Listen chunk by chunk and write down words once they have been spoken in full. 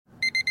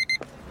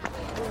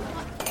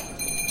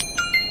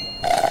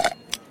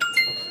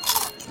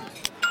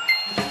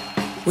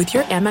With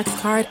your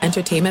Amex card,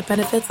 entertainment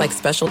benefits like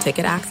special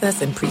ticket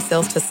access and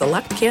pre-sales to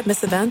select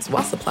campus events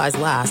while supplies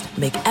last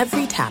make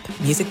every tap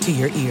music to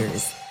your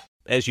ears.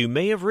 As you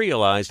may have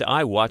realized,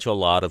 I watch a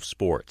lot of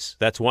sports.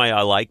 That's why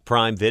I like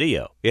Prime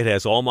Video. It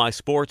has all my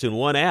sports in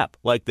one app,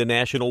 like the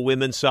National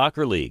Women's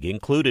Soccer League,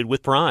 included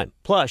with Prime.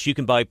 Plus, you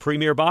can buy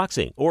Premier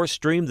Boxing or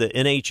stream the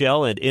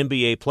NHL and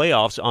NBA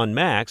playoffs on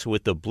Max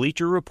with the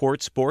Bleacher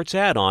Report Sports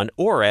add-on,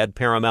 or add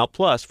Paramount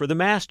Plus for the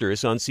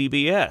Masters on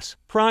CBS.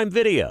 Prime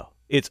Video.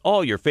 It's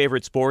all your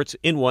favorite sports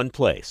in one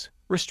place.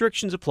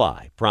 Restrictions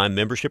apply. Prime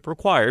membership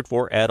required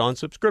for add-on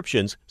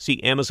subscriptions.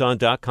 See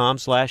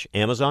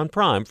Amazon.com/Amazon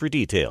Prime for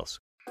details.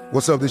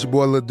 What's up, this your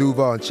boy Lil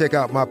Duval, and check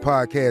out my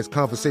podcast,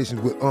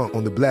 Conversations with Unc,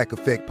 on the Black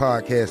Effect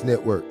Podcast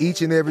Network.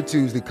 Each and every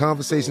Tuesday,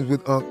 Conversations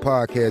with Unc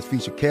podcast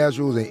feature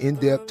casual and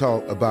in-depth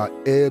talk about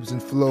ebbs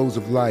and flows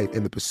of life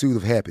and the pursuit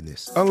of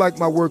happiness. Unlike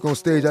my work on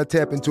stage, I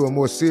tap into a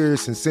more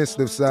serious and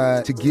sensitive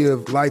side to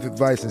give life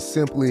advice and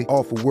simply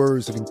offer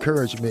words of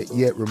encouragement,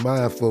 yet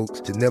remind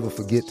folks to never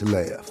forget to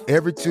laugh.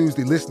 Every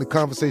Tuesday, listen to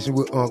Conversation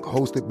with Unc,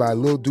 hosted by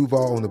Lil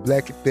Duval on the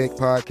Black Effect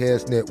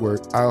Podcast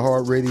Network,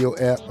 iHeartRadio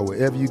app, or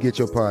wherever you get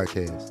your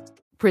podcasts.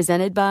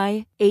 Presented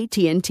by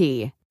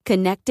AT&T.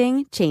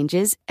 Connecting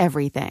changes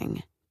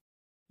everything.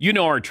 You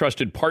know our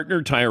trusted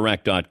partner,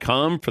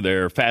 TireRack.com, for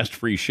their fast,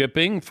 free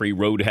shipping, free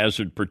road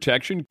hazard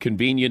protection,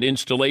 convenient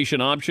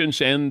installation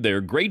options, and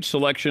their great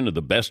selection of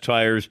the best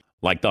tires,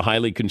 like the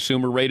highly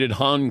consumer-rated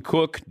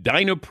Hankook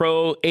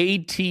DynaPro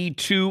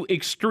AT2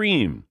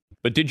 Extreme.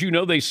 But did you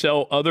know they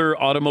sell other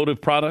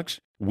automotive products?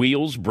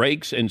 Wheels,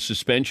 brakes, and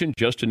suspension,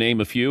 just to name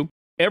a few.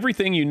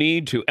 Everything you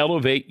need to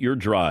elevate your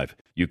drive.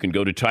 You can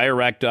go to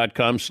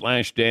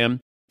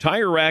TireRack.com/Dan.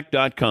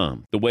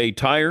 TireRack.com, the way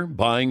tire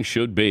buying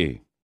should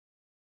be.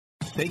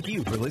 Thank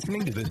you for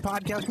listening to this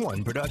Podcast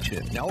One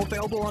production. Now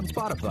available on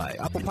Spotify,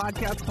 Apple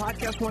Podcasts,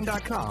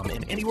 PodcastOne.com,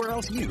 and anywhere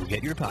else you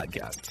get your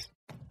podcasts.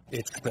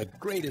 It's the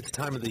greatest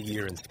time of the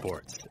year in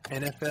sports.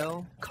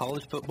 NFL,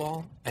 college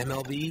football,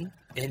 MLB,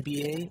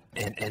 NBA,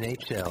 and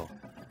NHL.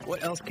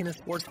 What else can a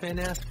sports fan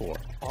ask for?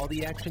 All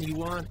the action you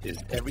want is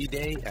every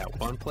day at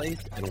one place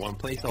and one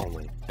place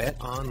only.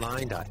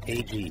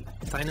 BetOnline.ag.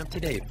 Sign up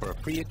today for a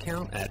free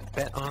account at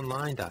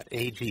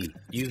BetOnline.ag.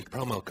 Use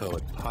promo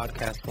code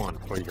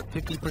PODCAST1 for your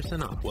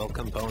 50% off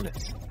welcome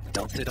bonus.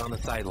 Don't sit on the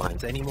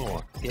sidelines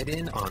anymore. Get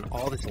in on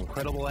all this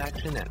incredible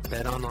action at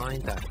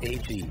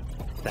BetOnline.ag.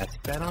 That's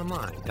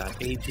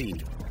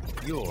BetOnline.ag.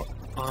 Your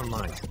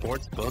online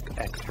sportsbook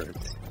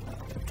experts.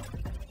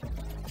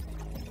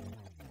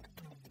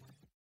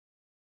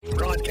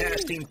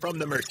 Broadcasting from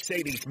the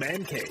Mercedes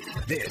Man Cave,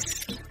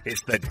 this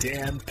is the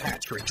Dan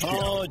Patrick Show.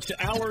 Oh, it's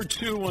hour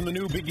 2 on the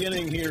new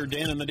beginning here.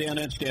 Dan and the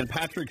Danettes, Dan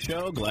Patrick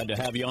Show. Glad to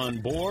have you on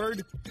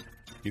board.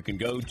 You can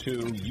go to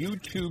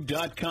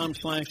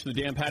youtube.com/the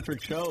Dan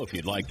Patrick Show if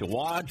you'd like to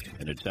watch,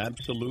 and it's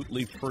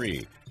absolutely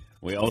free.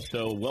 We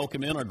also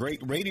welcome in our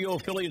great radio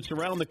affiliates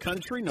around the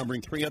country,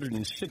 numbering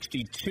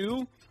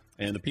 362,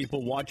 and the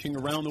people watching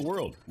around the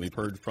world. We've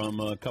heard from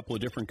a couple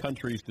of different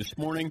countries this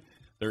morning.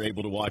 They're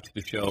able to watch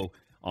the show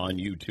on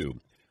YouTube.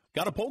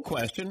 Got a poll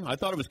question. I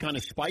thought it was kind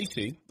of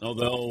spicy,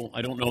 although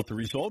I don't know if the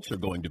results are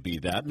going to be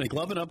that.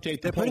 McLovin,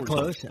 update the poll. They're pretty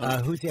close.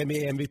 Results. Who's the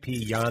NBA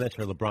MVP, Giannis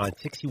or LeBron?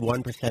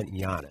 61%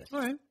 Giannis. All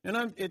right.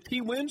 And if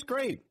he wins,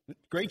 great.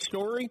 Great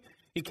story.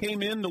 He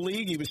came in the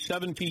league. He was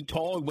 7 feet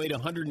tall. He weighed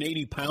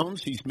 180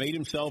 pounds. He's made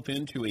himself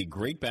into a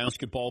great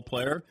basketball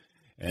player.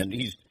 And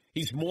he's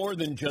more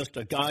than just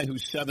a guy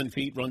who's 7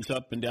 feet, runs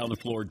up and down the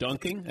floor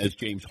dunking, as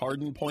James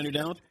Harden pointed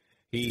out.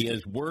 He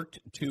has worked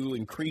to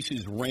increase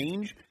his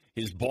range,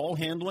 his ball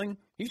handling.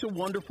 He's a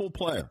wonderful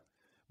player.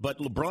 But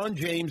LeBron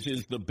James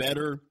is the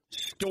better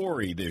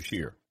story this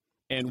year.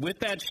 And with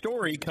that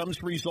story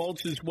comes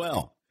results as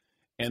well.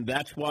 And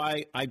that's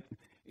why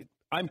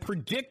I'm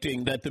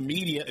predicting that the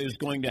media is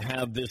going to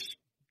have this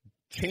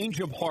change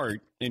of heart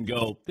and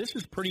go, this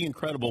is pretty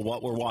incredible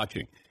what we're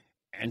watching.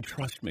 And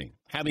trust me,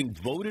 having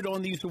voted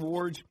on these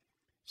awards,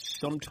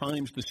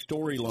 sometimes the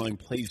storyline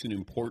plays an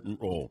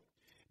important role.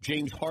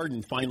 James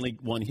Harden finally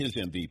won his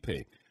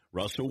MVP.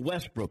 Russell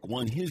Westbrook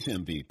won his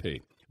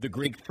MVP. The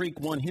Greek Freak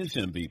won his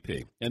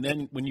MVP. And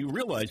then when you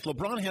realize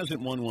LeBron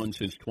hasn't won one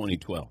since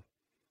 2012.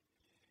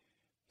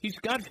 He's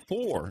got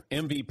 4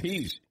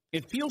 MVPs.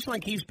 It feels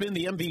like he's been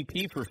the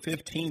MVP for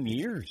 15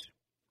 years,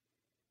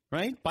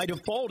 right? By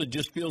default, it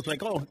just feels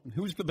like, oh,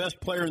 who's the best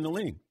player in the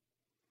league?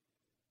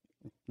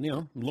 You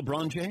know,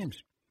 LeBron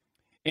James.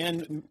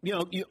 And, you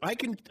know, I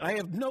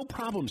have no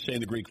problem saying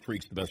the Greek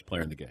Freak's the best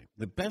player in the game.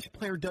 The best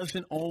player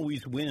doesn't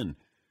always win.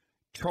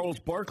 Charles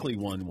Barkley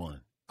won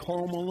one.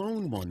 Karl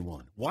Malone won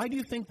one. Why do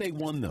you think they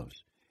won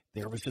those?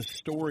 There was a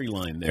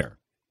storyline there.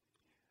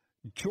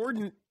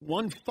 Jordan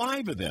won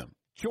 5 of them.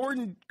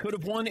 Jordan could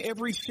have won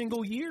every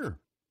single year.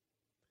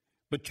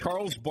 But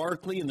Charles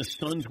Barkley and the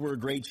Suns were a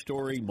great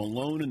story.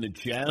 Malone and the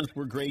Jazz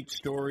were great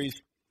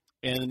stories.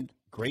 And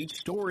great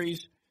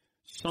stories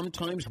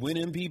sometimes win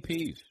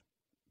MVPs.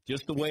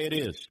 Just the way it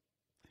is.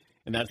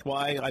 And that's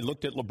why I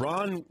looked at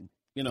LeBron,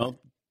 you know,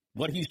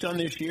 what he's done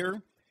this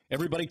year.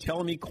 Everybody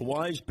telling me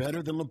Kawhi's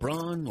better than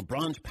LeBron.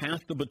 LeBron's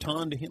passed the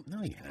baton to him.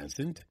 No, he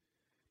hasn't.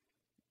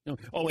 No.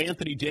 Oh,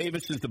 Anthony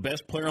Davis is the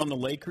best player on the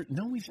Lakers.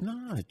 No, he's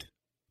not.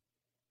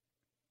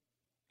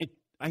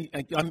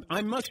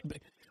 I must.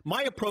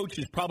 My approach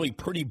is probably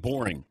pretty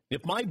boring.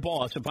 If I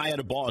had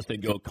a boss,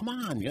 they'd go, "Come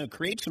on,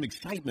 create some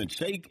excitement.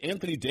 Say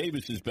Anthony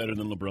Davis is better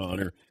than LeBron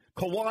or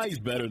Kawhi's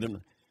better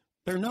than."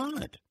 They're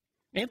not.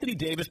 Anthony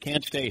Davis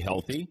can't stay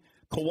healthy.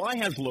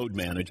 Kawhi has load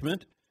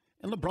management,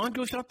 and LeBron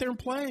goes out there and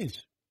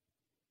plays.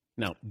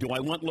 Now, do I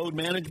want load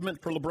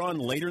management for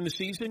LeBron later in the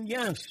season?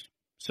 Yes.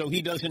 So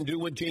he doesn't do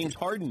what James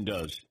Harden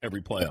does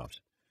every playoffs,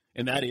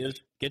 and that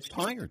is gets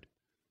tired.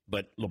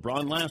 But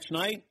LeBron last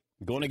night,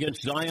 going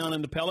against Zion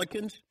and the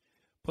Pelicans,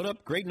 put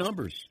up great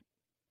numbers.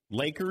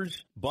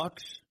 Lakers,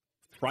 Bucks,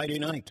 Friday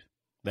night.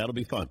 That'll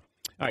be fun.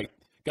 All right,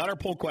 got our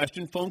poll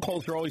question. Phone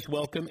calls are always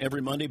welcome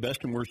every Monday,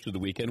 best and worst of the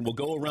weekend. We'll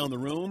go around the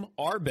room,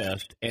 our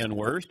best and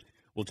worst.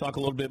 We'll talk a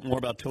little bit more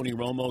about Tony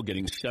Romo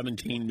getting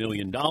 $17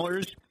 million.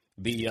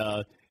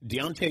 The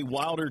Deontay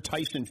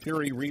Wilder-Tyson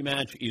Fury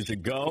rematch is a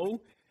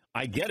go.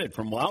 I get it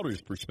from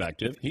Wilder's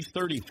perspective. He's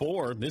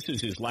 34. This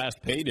is his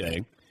last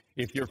payday.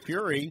 If you're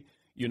Fury,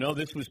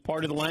 this was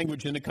part of the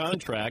language in the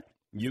contract.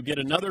 You get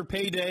another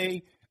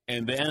payday,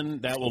 and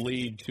then that will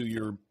lead to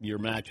your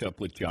matchup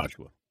with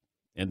Joshua.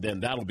 And then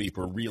that'll be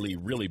for really,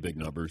 really big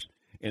numbers.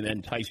 And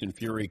then Tyson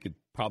Fury could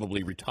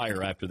probably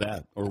retire after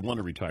that or want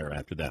to retire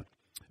after that.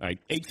 All right,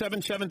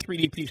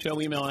 877-3DP-SHOW,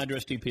 email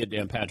address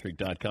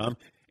dp@danpatrick.com.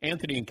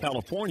 Anthony in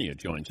California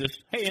joins us.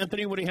 Hey,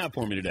 Anthony, what do you have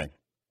for me today?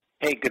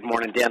 Hey, good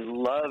morning, Dan.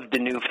 Love the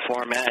new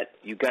format.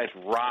 You guys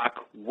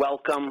rock.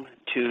 Welcome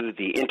to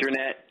the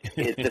Internet.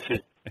 This is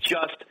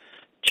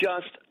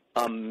just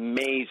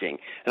amazing.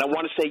 And I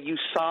want to say you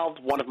solved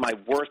one of my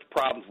worst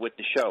problems with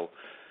the show.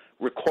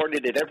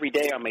 Recorded it every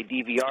day on my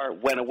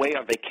DVR, went away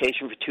on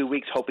vacation for 2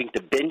 weeks hoping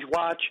to binge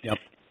watch. Yep.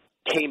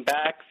 Came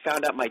back,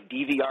 found out my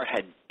DVR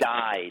had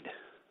died.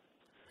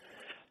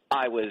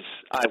 I was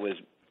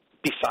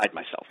beside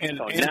myself.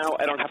 So now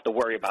I don't have to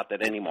worry about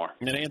that anymore.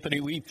 And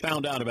Anthony, we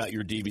found out about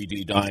your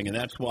DVD dying, and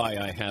that's why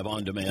I have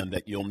on demand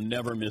that you'll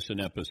never miss an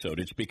episode.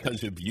 It's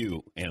because of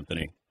you,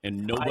 Anthony,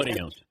 and nobody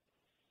else.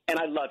 And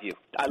I love you.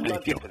 I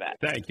love you for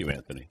that. Thank you,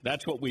 Anthony.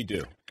 That's what we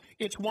do.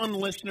 It's one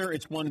listener,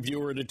 it's one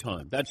viewer at a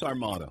time. That's our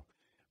motto.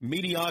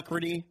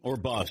 Mediocrity or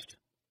bust.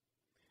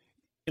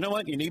 You know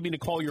what? You need me to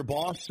call your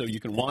boss so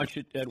you can watch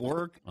it at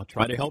work? I'll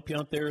try to help you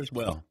out there as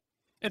well.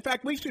 In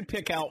fact, we should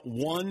pick out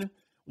one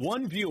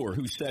viewer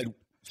who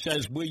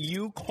says, will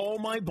you call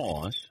my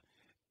boss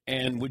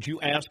and would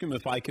you ask him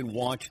if I can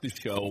watch the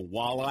show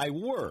while I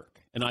work?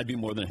 And I'd be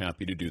more than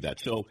happy to do that.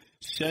 So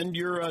send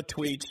your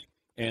tweets,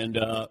 and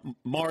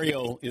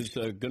Mario is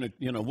going to,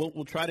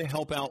 we'll try to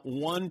help out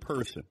one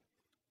person.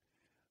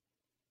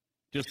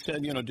 Just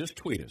send, just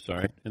tweet us, all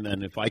right? And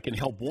then if I can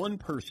help one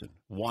person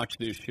watch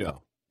this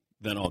show,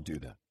 then I'll do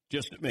that,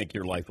 just to make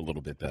your life a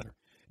little bit better.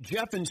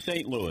 Jeff in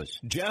St. Louis.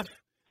 Jeff,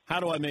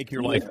 how do I make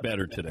your life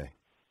better today?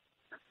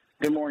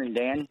 Good morning,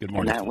 Dan. Good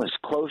morning. And that was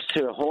close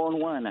to a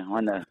hole-in-one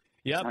on the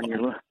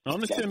on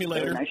the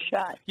simulator. Nice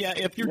shot. Yeah,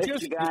 if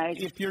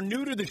you're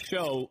new to the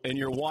show and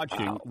you're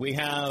watching, we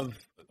have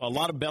a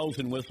lot of bells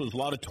and whistles, a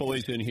lot of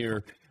toys in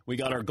here. We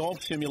got our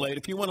golf simulator.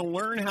 If you want to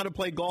learn how to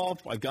play golf,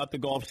 I've got the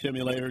golf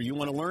simulator. You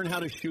want to learn how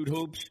to shoot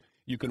hoops,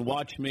 you can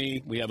watch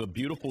me. We have a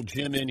beautiful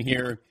gym in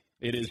here.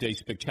 It is a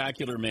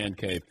spectacular man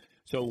cave.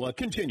 So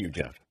continue,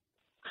 Jeff.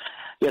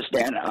 Yes,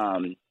 Dan.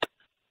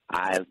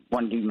 I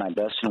want to do my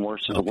best and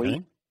worst of the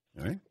week.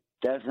 All right.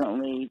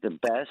 Definitely the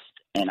best,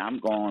 and I'm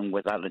going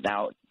without a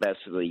doubt best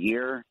of the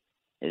year,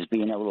 is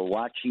being able to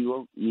watch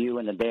you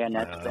and the Dan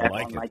that's back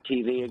on my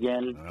TV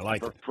again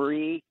for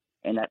free.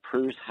 And that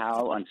proves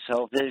how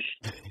unselfish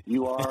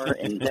you are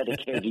and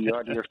dedicated you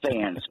are to your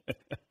fans.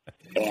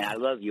 And I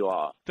love you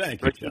all.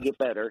 Thank you, Jeff. Get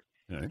better.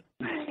 All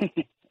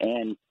right.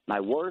 And my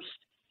worst,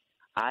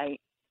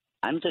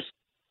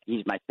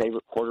 he's my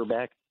favorite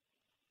quarterback.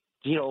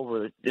 Get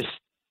over this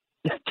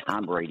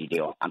Tom Brady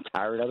deal. I'm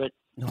tired of it.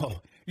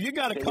 No, you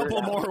got a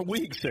couple more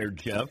weeks there,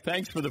 Jeff.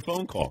 Thanks for the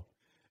phone call.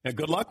 And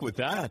good luck with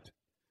that.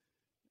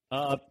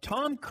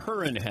 Tom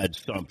Curran had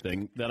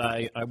something that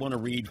I want to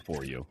read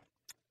for you.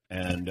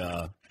 And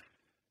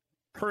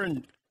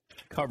Curran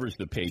covers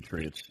the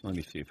Patriots. Let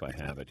me see if I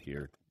have it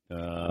here.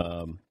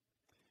 Let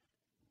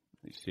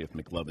me see if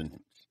McLovin,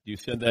 you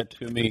sent that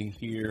to me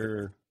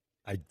here.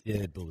 I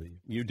did, believe.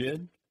 You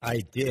did?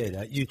 I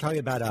did. You talking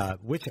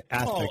about which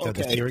aspect of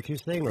the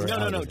Syracuse thing? Or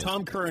No.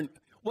 Tom Curran.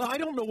 Well, I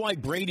don't know why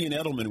Brady and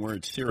Edelman were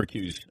at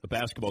Syracuse, a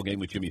basketball game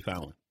with Jimmy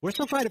Fallon. We're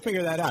still trying to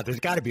figure that out. There's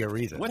got to be a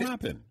reason. What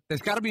happened?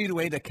 There's got to be a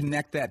way to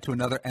connect that to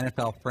another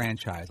NFL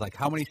franchise. Like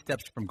how many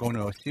steps from going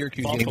to a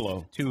Syracuse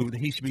Buffalo game to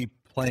he should be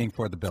playing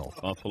for the Bills?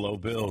 Buffalo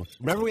Bills.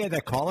 Remember we had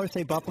that caller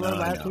say Buffalo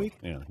last week?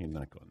 Yeah, he's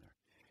not going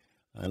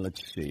there.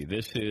 Let's see.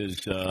 This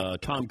is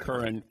Tom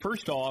Curran.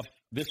 First off,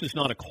 this is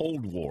not a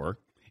Cold War.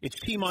 It's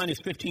T-minus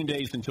 15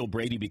 days until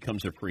Brady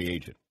becomes a free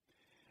agent.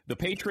 The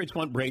Patriots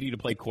want Brady to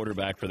play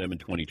quarterback for them in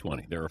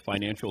 2020. There are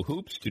financial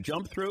hoops to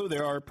jump through.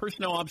 There are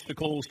personnel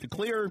obstacles to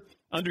clear.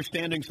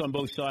 Understandings on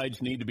both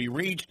sides need to be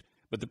reached,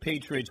 but the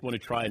Patriots want to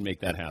try and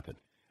make that happen.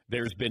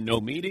 There's been no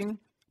meeting,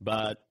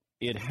 but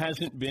it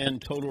hasn't been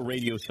total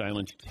radio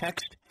silence.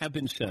 Texts have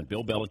been sent.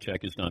 Bill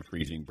Belichick is not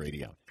freezing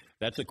Brady out.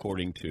 That's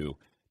according to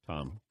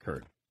Tom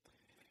Curd.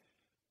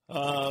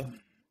 All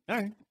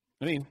right.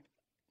 I mean,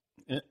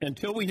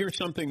 until we hear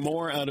something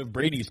more out of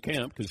Brady's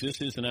camp, because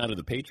this isn't out of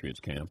the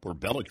Patriots camp or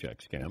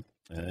Belichick's camp,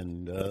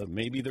 and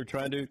maybe they're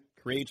trying to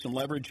create some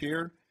leverage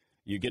here.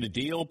 You get a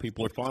deal.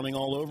 People are fawning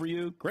all over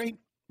you. Great.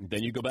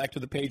 Then you go back to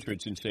the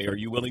Patriots and say, are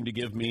you willing to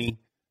give me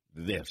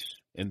this?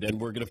 And then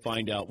we're going to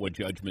find out what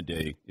Judgment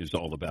Day is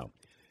all about.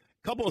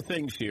 A couple of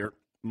things here.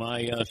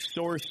 My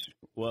source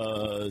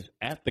was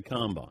at the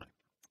Combine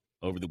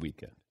over the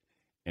weekend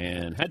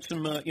and had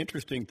some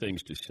interesting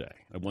things to say.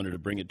 I wanted to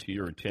bring it to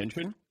your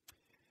attention.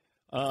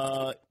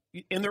 And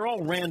they're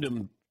all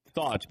random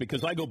thoughts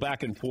because I go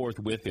back and forth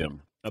with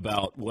him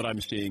about what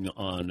I'm seeing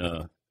on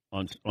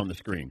the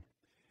screen.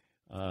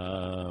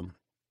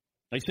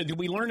 I said, did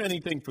we learn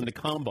anything from the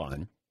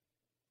Combine?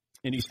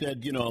 And he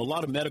said, a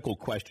lot of medical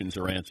questions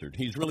are answered.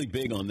 He's really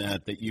big on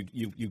that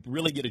you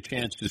really get a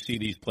chance to see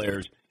these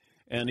players.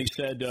 And he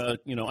said,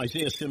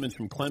 Isaiah Simmons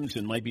from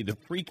Clemson might be the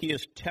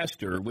freakiest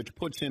tester, which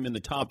puts him in the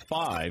top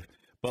 5.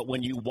 But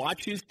when you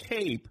watch his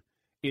tape,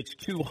 it's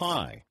too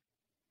high.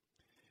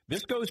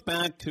 This goes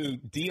back to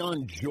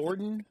Deion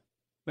Jordan.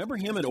 Remember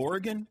him at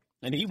Oregon?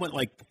 And he went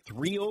like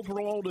 3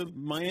 overall to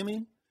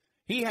Miami.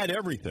 He had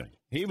everything.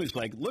 He was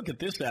like, look at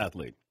this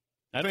athlete.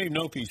 I don't even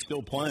know if he's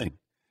still playing.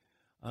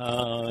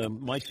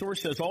 My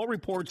source says all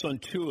reports on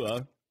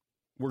Tua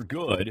were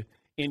good,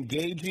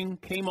 engaging,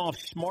 came off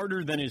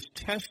smarter than his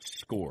test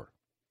score.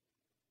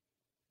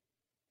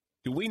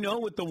 Do we know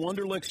what the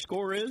Wonderlic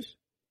score is?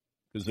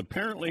 Because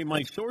apparently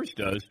my source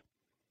does.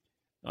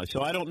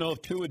 So I don't know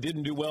if Tua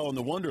didn't do well on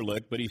the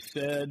Wonderlic, but he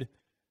said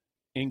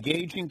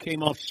engaging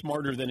came off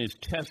smarter than his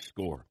test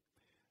score.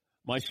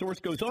 My source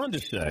goes on to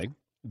say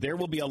there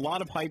will be a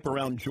lot of hype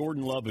around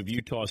Jordan Love of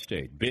Utah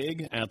State.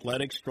 Big,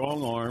 athletic,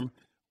 strong arm,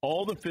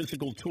 all the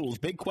physical tools.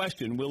 Big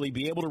question, will he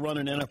be able to run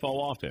an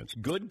NFL offense?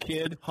 Good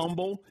kid,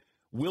 humble,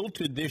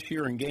 wilted this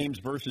year in games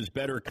versus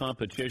better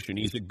competition.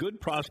 He's a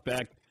good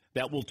prospect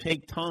that will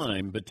take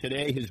time, but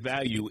today his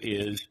value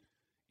is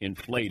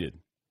inflated.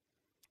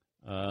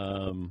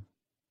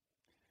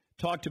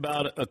 Talked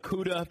about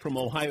Okudah from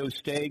Ohio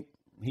State.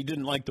 He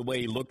didn't like the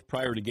way he looked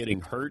prior to getting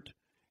hurt,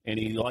 and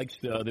he likes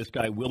this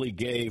guy Willie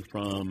Gay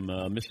from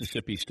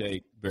Mississippi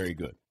State very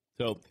good.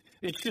 So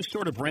it's just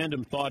sort of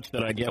random thoughts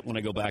that I get when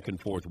I go back and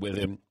forth with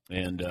him.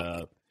 And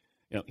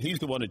he's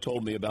the one who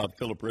told me about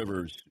Phillip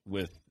Rivers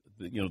with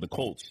the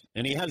Colts,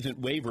 and he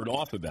hasn't wavered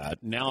off of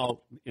that.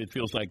 Now it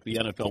feels like the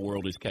NFL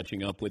world is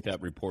catching up with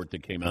that report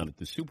that came out at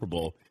the Super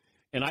Bowl.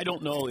 And I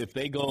don't know if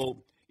they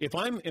go. If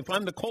I'm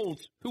the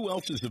Colts, who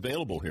else is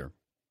available here?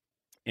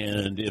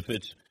 And if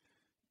it's,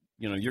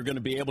 you're going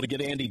to be able to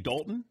get Andy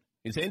Dalton.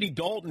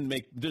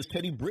 Does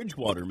Teddy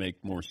Bridgewater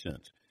make more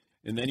sense?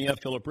 And then you have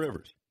Phillip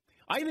Rivers.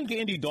 I think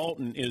Andy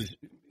Dalton is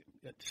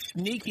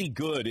sneaky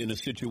good in a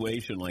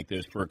situation like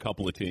this for a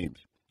couple of teams.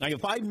 Now,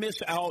 if I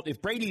miss out,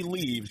 if Brady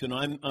leaves and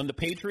I'm on the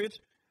Patriots,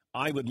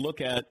 I would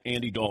look at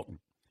Andy Dalton.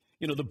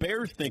 The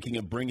Bears thinking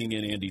of bringing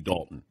in Andy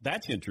Dalton.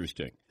 That's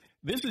interesting.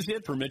 This is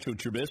it for Mitchell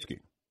Trubisky.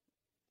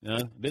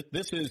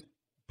 This is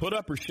put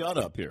up or shut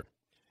up here.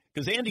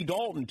 Because Andy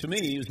Dalton, to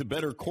me, is a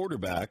better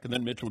quarterback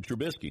than Mitchell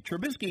Trubisky.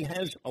 Trubisky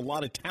has a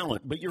lot of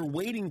talent, but you're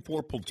waiting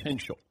for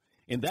potential.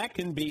 And that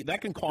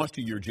can cost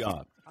you your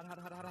job.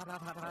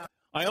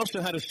 I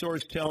also had a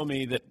source tell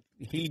me that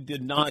he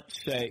did not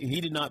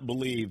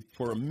believe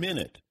for a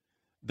minute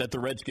that the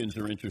Redskins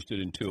are interested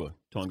in Tua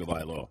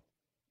Tagovailoa.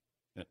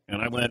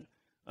 And I went,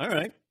 all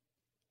right.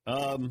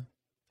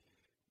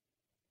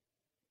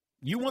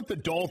 You want the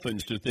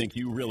Dolphins to think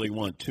you really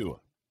want Tua.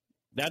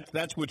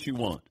 That's what you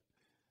want.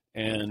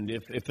 And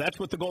if that's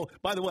what the goal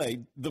 – by the way,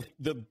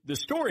 the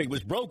story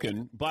was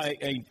broken by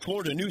a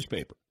Florida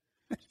newspaper.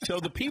 So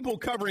the people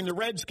covering the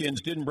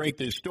Redskins didn't break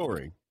this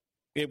story.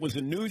 It was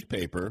a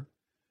newspaper,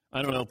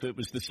 I don't know if it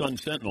was the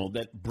Sun-Sentinel,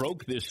 that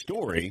broke this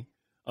story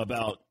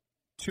about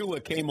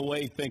Tua came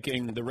away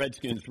thinking the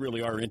Redskins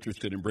really are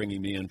interested in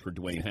bringing me in for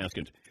Dwayne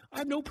Haskins. I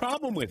have no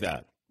problem with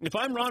that. If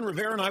I'm Ron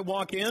Rivera and I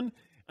walk in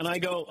and I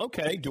go,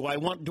 okay, do I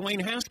want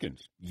Dwayne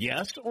Haskins?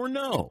 Yes or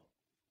no?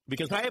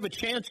 Because I have a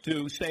chance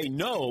to say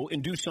no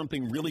and do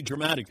something really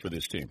dramatic for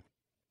this team.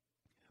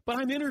 But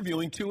I'm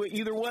interviewing Tua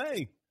either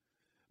way.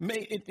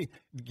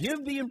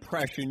 Give the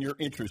impression you're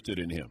interested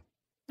in him.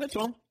 That's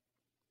all.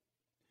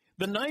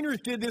 The Niners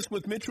did this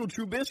with Mitchell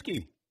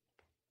Trubisky.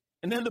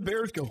 And then the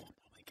Bears go, oh,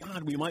 my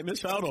God, we might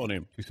miss out on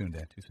him. Too soon,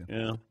 Dad, too soon.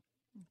 Yeah.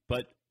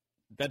 But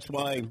that's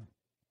why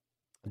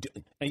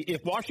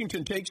if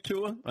Washington takes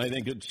Tua, I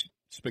think it's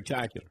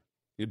spectacular.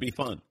 It'd be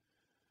fun.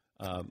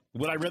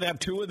 Would I rather have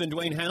Tua than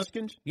Dwayne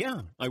Haskins?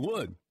 Yeah, I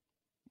would,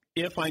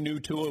 if I knew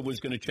Tua was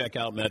going to check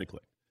out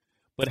medically.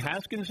 But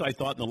Haskins, I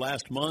thought in the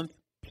last month,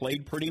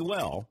 played pretty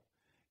well.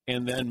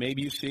 and then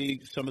maybe you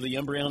see some of the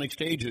embryonic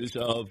stages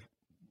of,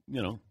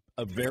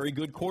 a very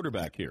good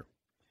quarterback here.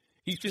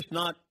 He's just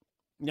not.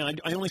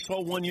 I only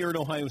saw 1 year at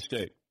Ohio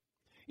State.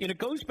 And it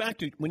goes back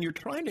to when you're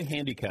trying to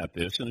handicap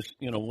this, and it's,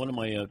 one of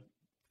my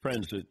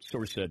friends that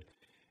sort of said,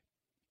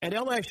 at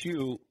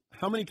LSU,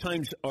 how many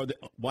times are the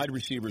wide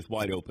receivers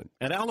wide open?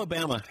 At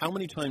Alabama, how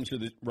many times are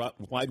the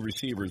wide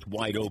receivers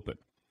wide open?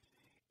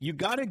 You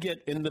got to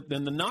get, and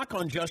the knock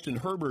on Justin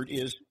Herbert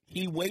is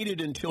he waited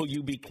until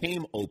you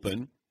became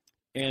open,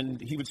 and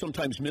he would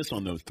sometimes miss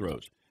on those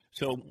throws.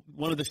 So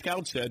one of the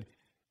scouts said,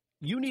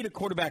 you need a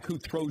quarterback who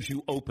throws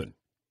you open.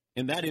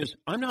 And that is,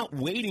 I'm not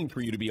waiting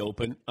for you to be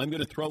open. I'm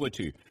going to throw it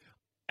to you.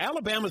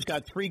 Alabama's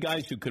got three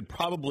guys who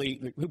probably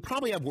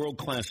have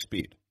world-class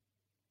speed,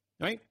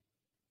 right?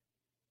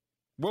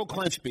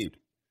 World-class speed.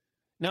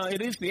 Now,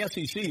 it is the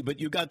SEC,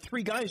 but you got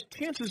three guys.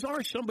 Chances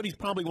are somebody's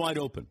probably wide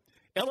open.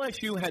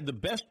 LSU had the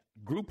best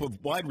group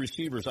of wide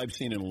receivers I've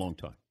seen in a long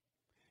time.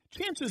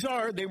 Chances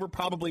are they were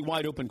probably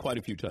wide open quite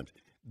a few times.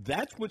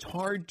 That's what's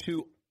hard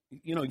to,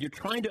 you're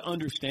trying to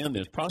understand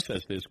this,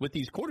 process this with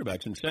these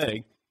quarterbacks and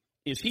say,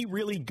 is he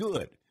really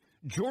good?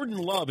 Jordan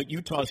Love at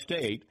Utah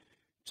State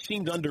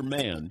seemed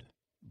undermanned,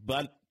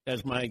 but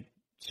as my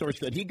source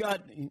said,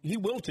 he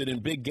wilted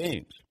in big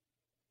games.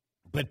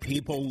 But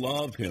people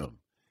love him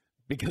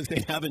because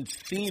they haven't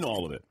seen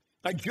all of it.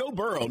 Like Joe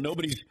Burrow,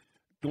 nobody's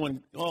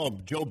going,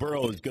 Joe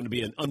Burrow is going to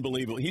be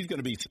unbelievable. He's going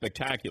to be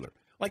spectacular.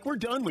 Like we're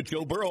done with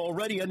Joe Burrow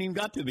already. Hasn't even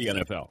got to the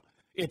NFL.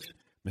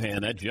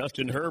 That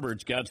Justin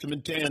Herbert's got some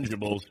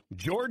intangibles.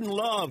 Jordan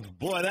Love,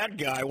 boy, that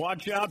guy,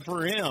 watch out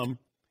for him.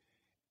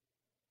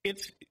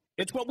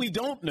 It's what we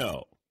don't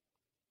know.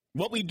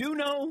 What we do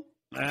know,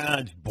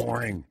 it's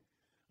boring.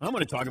 I'm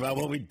going to talk about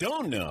what we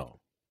don't know.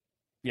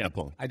 Yeah,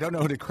 Paul. I don't know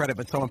who to credit,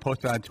 but someone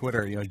posted on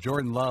Twitter,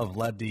 Jordan Love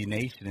led the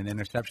nation in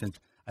interceptions,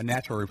 a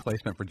natural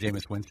replacement for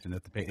Jameis Winston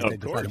at the Patriots. They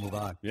decided to move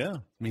on. Yeah.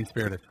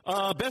 Mean-spirited.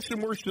 Best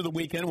and worst of the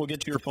weekend. We'll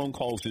get to your phone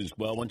calls as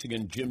well. Once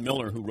again, Jim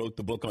Miller, who wrote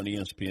the book on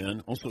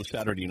ESPN, also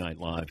Saturday Night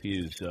Live. He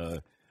is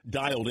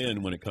dialed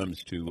in when it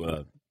comes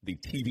to the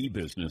TV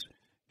business.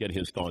 Get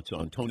his thoughts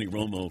on Tony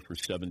Romo for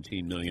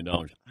 $17 million.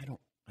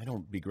 I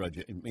don't begrudge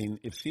it. I mean,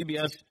 if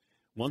CBS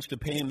wants to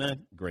pay him that,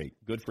 great.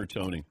 Good for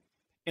Tony.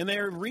 And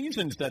there are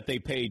reasons that they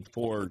paid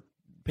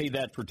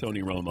that for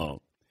Tony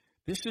Romo.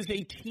 This is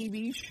a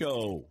TV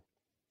show.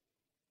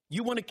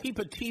 You want to keep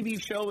a TV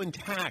show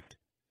intact.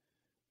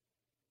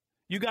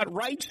 You got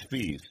rights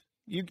fees.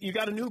 You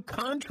got a new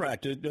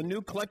contract, a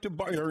new collective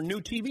or a new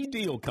TV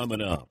deal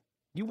coming up.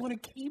 You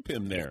want to keep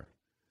him there.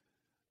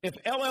 If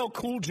LL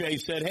Cool J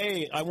said,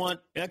 hey, I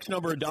want X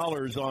number of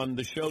dollars on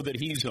the show that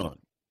he's on,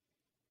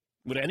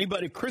 would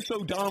anybody? Chris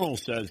O'Donnell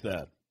says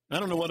that. I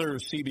don't know what other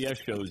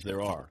CBS shows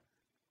there are.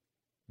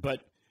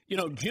 But,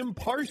 Jim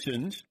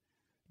Parsons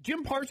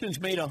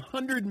made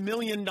 $100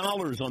 million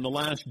on the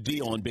last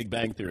deal on Big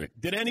Bang Theory.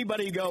 Did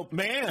anybody go,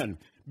 man,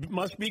 it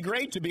must be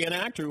great to be an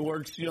actor who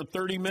works,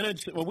 30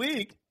 minutes a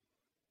week?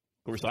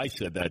 Of course, I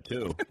said that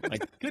too.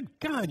 Like, good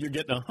God, you're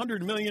getting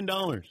 $100 million.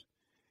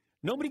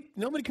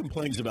 Nobody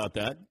complains about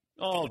that.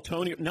 Oh,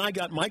 Tony. Now I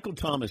got Michael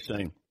Thomas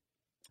saying,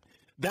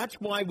 that's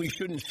why we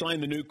shouldn't sign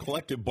the new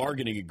collective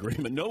bargaining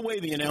agreement. No way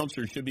the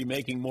announcer should be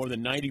making more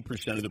than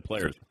 90% of the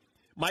players.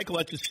 Michael,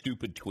 that's a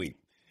stupid tweet.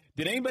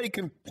 Did anybody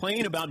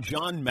complain about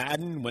John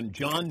Madden when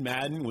John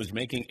Madden was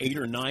making $8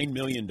 or $9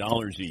 million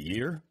a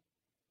year?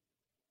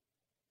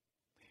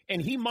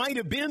 And he might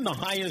have been the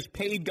highest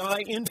paid guy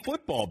in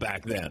football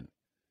back then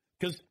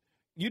because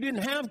you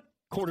didn't have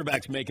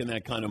quarterbacks making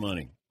that kind of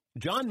money.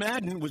 John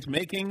Madden was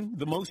making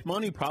the most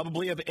money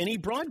probably of any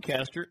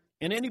broadcaster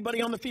and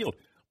anybody on the field.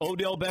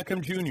 Odell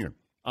Beckham Jr.,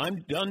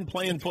 I'm done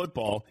playing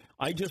football.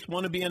 I just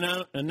want to be an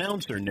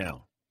announcer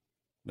now.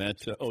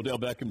 That's Odell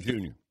Beckham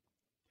Jr.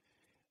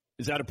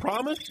 Is that a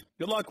promise?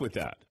 Good luck with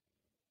that.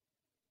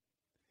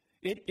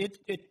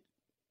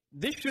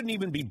 This shouldn't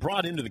even be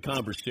brought into the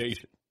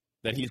conversation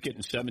that he's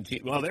getting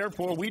 17. Well,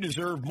 therefore, we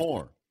deserve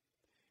more.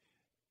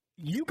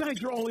 You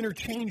guys are all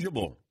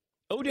interchangeable.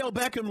 Odell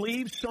Beckham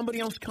leaves, somebody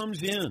else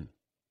comes in.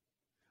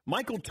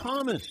 Michael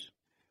Thomas,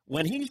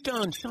 when he's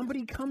done,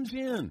 somebody comes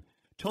in.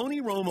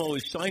 Tony Romo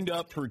is signed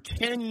up for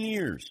 10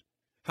 years.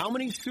 How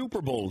many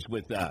Super Bowls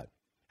with that?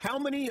 How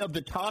many of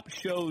the top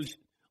shows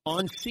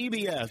on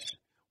CBS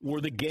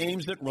were the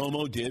games that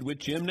Romo did with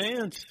Jim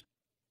Nantz?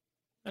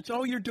 That's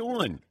all you're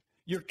doing.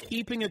 You're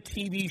keeping a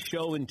TV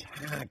show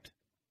intact.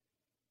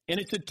 And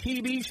it's a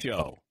TV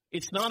show.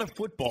 It's not a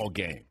football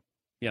game.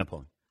 Yeah,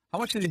 Paul. How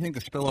much do you think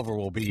the spillover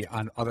will be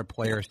on other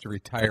players to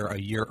retire a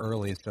year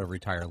early instead of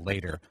retire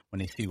later when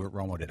they see what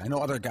Romo did? I know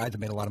other guys have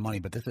made a lot of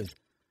money, but this is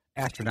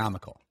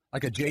astronomical.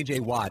 Like a J.J.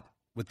 Watt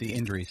with the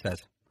injury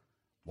says,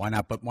 why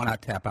not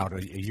tap out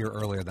a year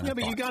earlier than I thought?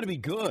 Yeah, but you got to be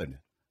good.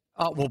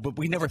 But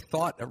we never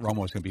thought that Romo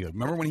was going to be good.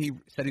 Remember when he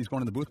said he was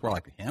going to the booth? We're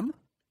like, him?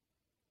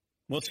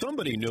 Well,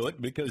 somebody knew it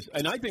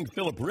and I think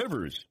Phillip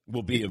Rivers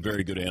will be a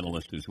very good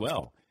analyst as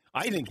well.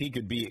 I think he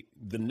could be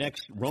the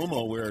next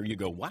Romo where you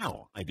go,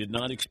 wow, I did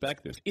not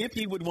expect this. If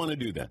he would want to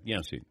do that.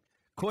 Yes,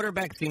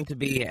 Quarterbacks seem to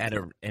be at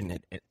an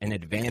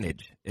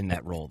advantage in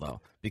that role,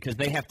 though, because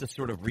they have to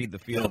sort of read the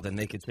field, and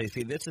they could say,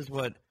 see, this is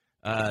what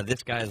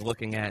this guy is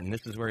looking at, and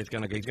this is where he's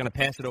going to go. He's going to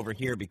pass it over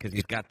here because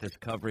he's got this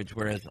coverage,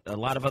 whereas a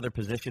lot of other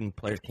position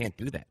players can't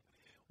do that.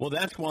 Well,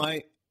 that's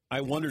why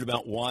I wondered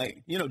about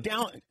why,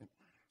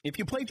 if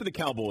you play for the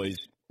Cowboys,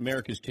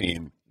 America's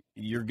team,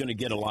 you're going to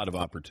get a lot of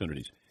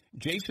opportunities.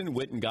 Jason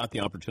Witten got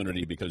the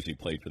opportunity because he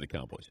played for the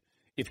Cowboys.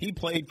 If he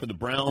played for the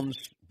Browns,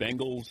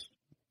 Bengals,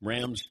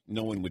 Rams,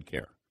 no one would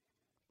care.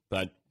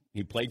 But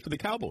he played for the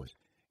Cowboys.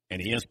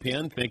 And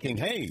ESPN thinking,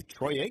 hey,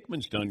 Troy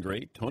Aikman's done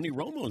great. Tony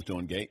Romo's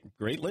doing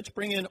great. Let's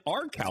bring in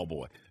our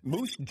Cowboy.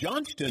 Moose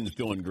Johnston's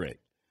doing great.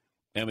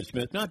 Emmitt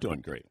Smith not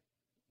doing great,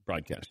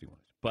 broadcasting-wise.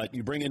 But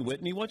you bring in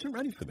Witten, he wasn't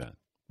ready for that.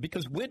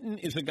 Because Witten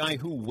is a guy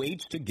who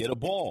waits to get a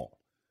ball.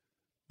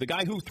 The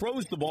guy who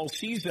throws the ball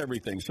sees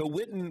everything. So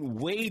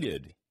Witten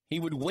waited. He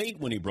would wait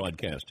when he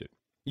broadcasted.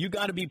 You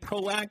got to be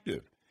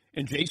proactive.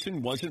 And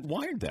Jason wasn't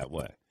wired that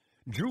way.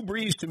 Drew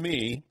Brees, to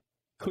me,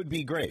 could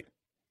be great.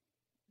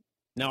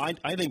 Now,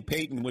 I think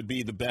Peyton would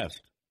be the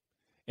best.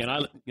 And,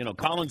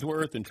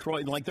 Collinsworth and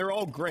Troy, they're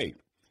all great.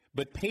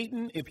 But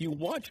Peyton, if you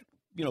watch,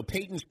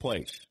 Peyton's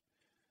place,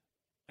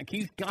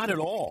 he's got it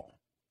all.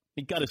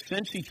 He's got a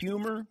sense of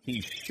humor.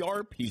 He's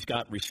sharp. He's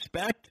got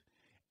respect.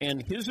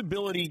 And his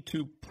ability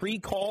to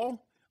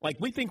pre-call,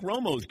 we think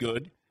Romo's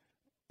good,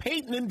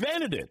 Peyton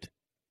invented it.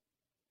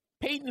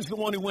 Peyton's the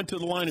one who went to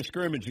the line of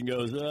scrimmage and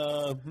goes,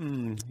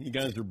 you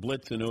guys are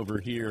blitzing over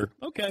here.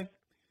 Okay.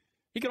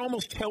 He could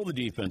almost tell the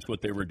defense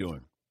what they were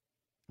doing.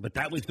 But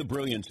that was the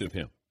brilliance of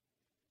him.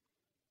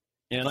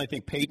 And I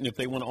think Peyton, if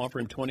they want to offer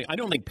him $20, I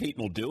don't think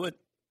Peyton will do it.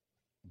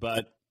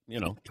 But,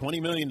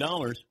 $20 million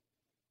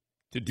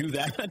to do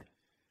that,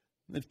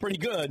 that's pretty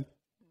good.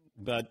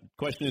 But the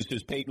question is,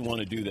 does Peyton want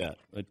to do that?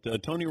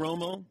 But Tony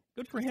Romo,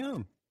 good for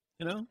him.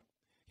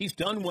 He's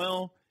done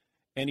well,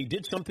 and he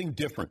did something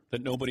different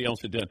that nobody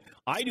else had done.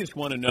 I just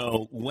want to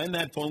know when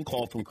that phone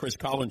call from Chris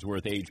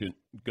Collinsworth, agent,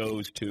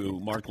 goes to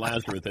Mark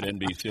Lazarus at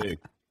NBC.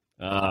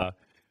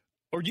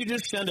 Or do you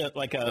just send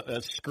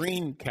a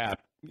screen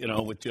cap,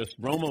 with just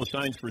Romo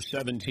signs for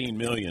 $17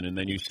 million, and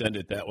then you send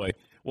it that way?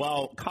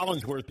 While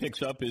Collinsworth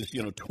picks up his,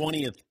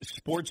 20th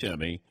Sports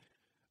Emmy,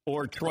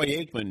 or Troy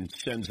Aikman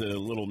sends a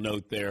little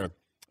note there,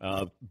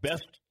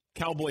 best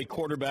Cowboy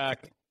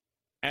quarterback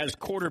as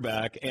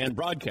quarterback and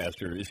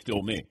broadcaster is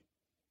still me.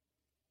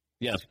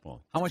 Yes,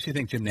 Paul. How much do you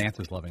think Jim Nantz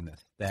is loving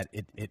this? That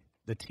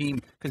the team,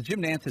 because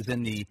Jim Nantz is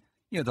in the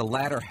the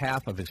latter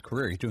half of his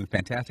career. He's doing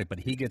fantastic, but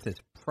he gets his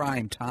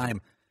prime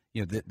time.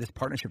 This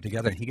partnership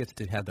together, and he gets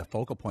to have the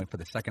focal point for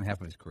the second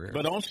half of his career.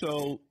 But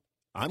also,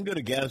 I'm going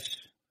to guess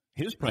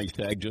his price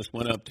tag just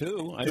went up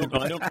too. I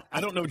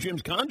don't know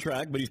Jim's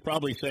contract, but he's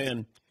probably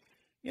saying,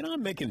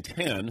 I'm making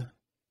 10.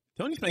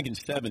 Tony's making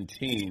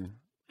 17.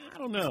 I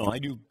don't know. I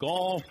do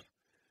golf.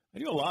 I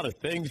do a lot of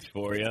things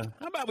for you.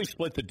 How about we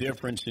split the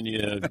difference and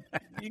you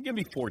give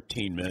me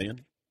 $14 million?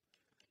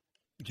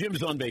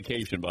 Jim's on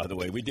vacation, by the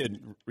way. We did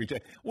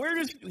retire. Where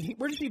does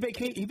he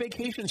vacate? He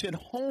vacations at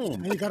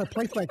home. You got a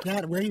place like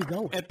that. Where you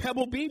go? At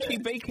Pebble Beach, he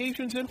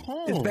vacations at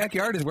home. His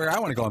backyard is where I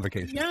want to go on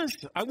vacation. Yes,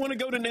 I want to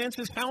go to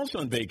Nance's house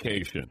on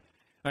vacation.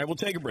 All right, we'll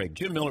take a break.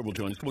 Jim Miller will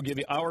join us. We'll give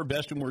you our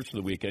best and worst of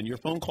the weekend. Your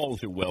phone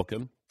calls are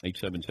welcome.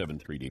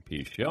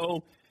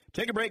 877-3DP-SHOW.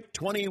 Take a break.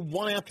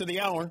 21 after the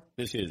hour.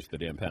 This is the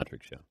Dan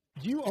Patrick Show.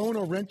 Do you own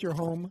or rent your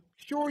home?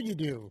 Sure you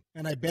do,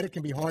 and I bet it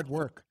can be hard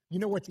work. You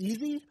know what's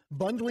easy?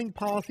 Bundling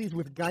policies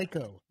with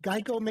Geico.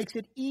 Geico makes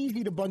it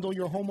easy to bundle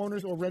your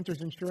homeowner's or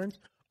renter's insurance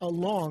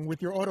along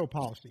with your auto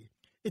policy.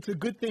 It's a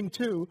good thing,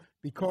 too,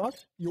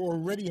 because you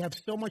already have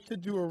so much to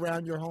do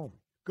around your home.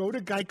 Go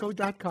to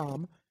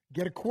geico.com,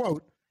 get a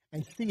quote,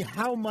 and see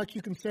how much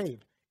you can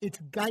save. It's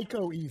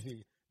Geico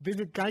easy.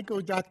 Visit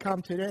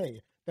geico.com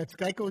today. That's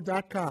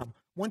geico.com.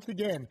 Once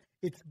again,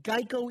 it's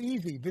Geico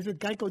easy. Visit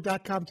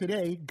geico.com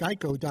today,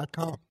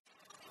 geico.com.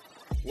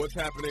 What's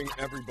happening,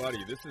 everybody?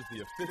 This is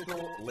the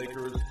official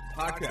Lakers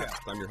podcast.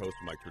 I'm your host,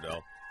 Mike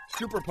Trudell.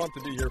 Super pumped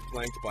to be here,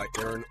 flanked by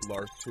Aaron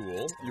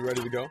Larsoul. You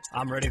ready to go?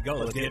 I'm ready to go.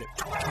 Let's get it.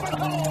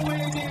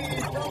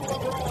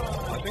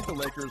 I think the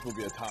Lakers will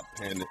be a top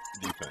 10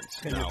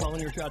 defense. And you're calling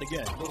your shot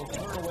again.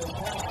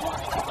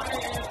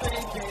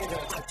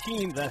 A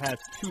team that has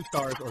two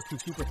stars or two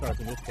superstars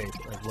in this case,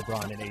 as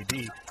LeBron and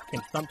AD,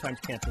 can sometimes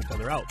cancel each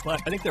other out.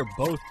 But I think they're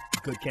both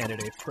good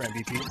candidates for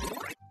MVP.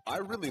 I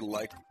really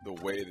like the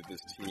way that this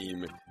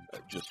team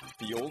just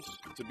feels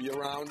to be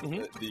around.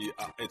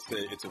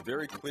 It's a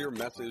very clear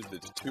message.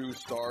 It's two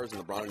stars in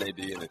LeBron and AD,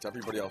 and it's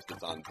everybody else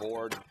that's on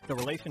board. The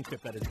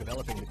relationship that is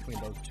developing between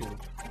those two,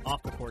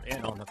 off the court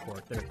and on the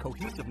court, their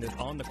cohesiveness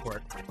on the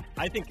court,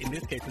 I think in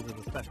this case this is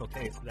a special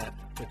case that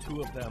the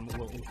two of them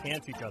will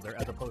enhance each other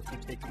as opposed to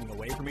taking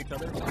away from each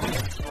other.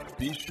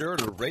 Be sure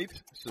to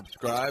rate,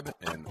 subscribe,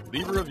 and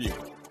leave a review.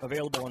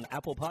 Available on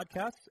Apple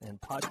Podcasts and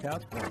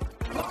Podcast One.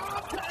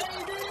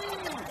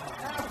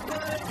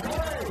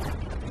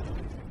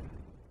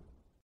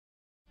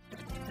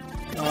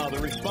 The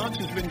response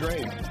has been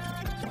great.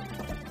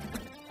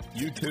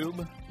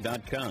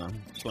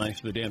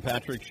 YouTube.com/The Dan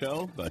Patrick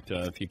Show. But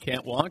if you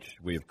can't watch,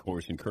 we, of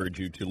course, encourage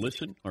you to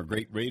listen. Our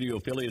great radio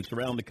affiliates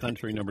around the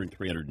country, number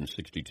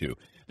 362.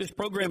 This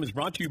program is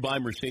brought to you by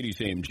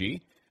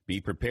Mercedes-AMG. Be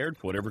prepared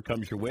for whatever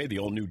comes your way, the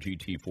all-new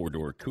GT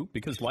four-door coupe,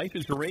 because life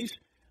is a race.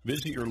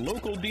 Visit your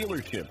local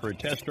dealership for a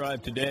test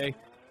drive today.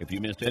 If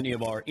you missed any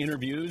of our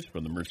interviews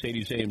from the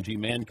Mercedes-AMG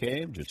Man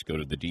Cave, just go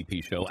to the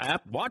DP Show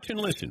app. Watch and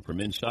listen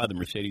from inside the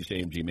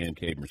Mercedes-AMG Man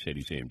Cave,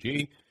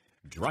 Mercedes-AMG.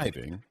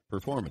 Driving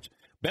performance.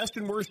 Best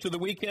and worst of the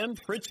weekend.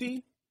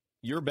 Fritzy,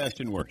 your best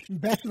and worst.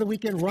 Best of the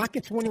weekend.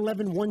 Rockets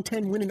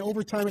 111-110 win in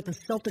overtime at the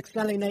Celtics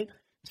Saturday night.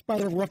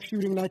 Despite a rough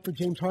shooting night for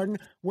James Harden.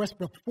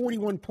 Westbrook,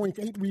 41 points,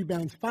 8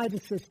 rebounds, 5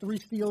 assists, 3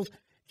 steals.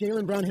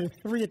 Jaylen Brown hit a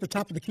 3 at the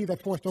top of the key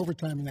that forced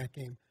overtime in that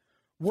game.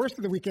 Worst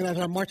of the weekend as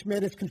our March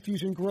Madness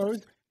confusion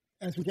grows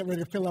as we get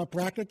ready to fill out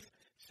brackets.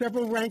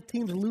 Several ranked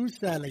teams lose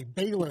Saturday.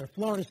 Baylor,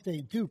 Florida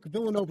State, Duke,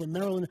 Villanova,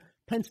 Maryland,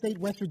 Penn State,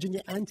 West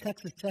Virginia, and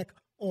Texas Tech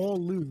all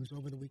lose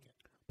over the weekend.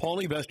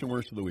 Paulie, best and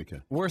worst of the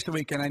weekend. Worst of the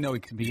weekend, I know he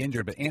can be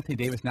injured, but Anthony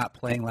Davis not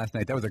playing last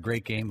night. That was a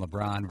great game,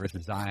 LeBron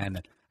versus Zion.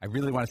 I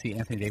really want to see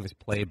Anthony Davis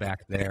play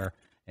back there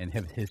and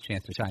have his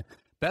chance to shine.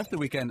 Best of the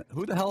weekend,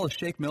 who the hell is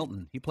Shake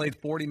Milton? He played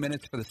 40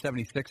 minutes for the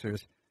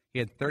 76ers. He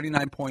had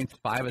 39 points,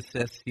 5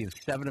 assists. He was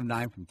 7 of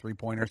 9 from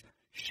three-pointers.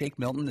 Shake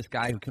Milton, this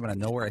guy who came out of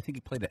nowhere. I think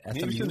he played at SMU.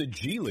 He was in the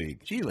G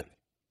League. G League.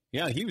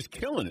 Yeah, he was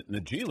killing it in the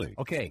G League.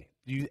 Okay.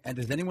 And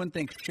does anyone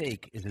think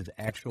Shake is his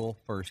actual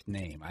first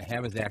name? I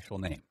have his actual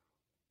name.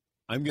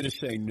 I'm going to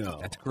say no.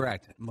 That's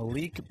correct.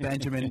 Malik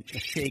Benjamin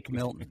Shake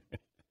Milton.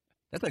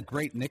 That's a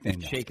great nickname.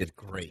 Shake is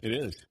great. It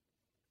is.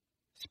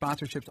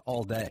 Sponsorships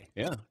all day.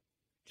 Yeah.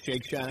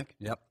 Shake Shack.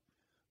 Yep.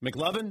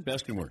 McLovin,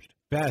 best and worst.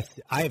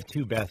 Best. I have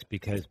two best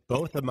because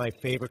both of my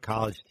favorite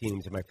college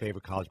teams and my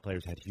favorite college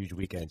players had huge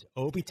weekends.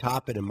 Obi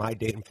Toppin and my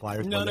Dayton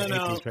Flyers won the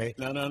 18th straight.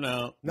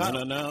 No.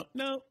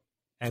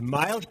 And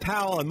Miles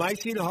Powell and my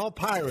Seton Hall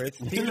Pirates,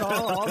 Seton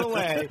Hall all the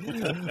way,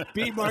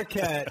 beat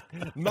Marquette.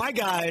 My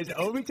guys,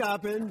 Obi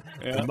Toppin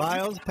and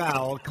Miles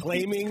Powell,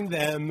 claiming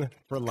them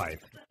for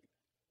life.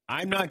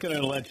 I'm not going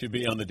to let you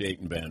be on the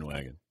Dayton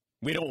bandwagon.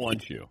 We don't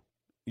want you.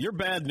 You're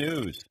bad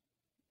news.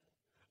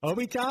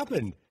 Obi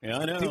Toppin. Yeah,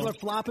 I know. People are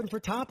flopping for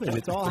Toppin.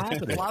 It's all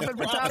happening. Flopping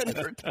for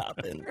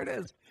Toppin. There it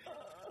is.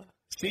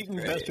 Seton,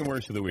 best and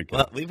worst of the weekend.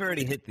 Well, we've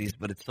already hit these,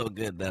 but it's so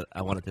good that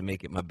I wanted to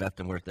make it my best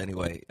and worst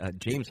anyway.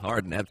 James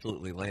Harden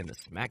absolutely laying the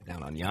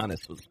smackdown on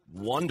Giannis was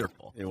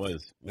wonderful. It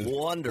was.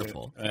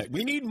 Wonderful.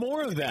 We need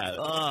more of that.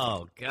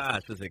 Oh,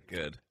 gosh, was it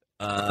good.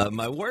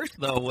 My worst,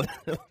 though,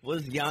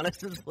 was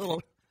Giannis's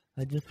little,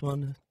 I just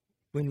want to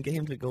win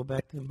games and go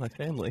back to my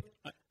family.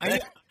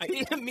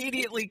 He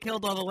immediately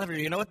killed all the leverage.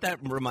 You know what that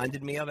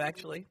reminded me of,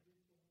 actually?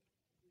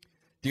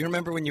 Do you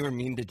remember when you were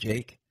mean to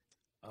Jake?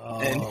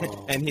 Oh.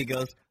 And he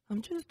goes,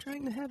 I'm just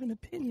trying to have an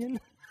opinion.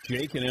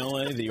 Jake in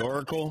L.A., the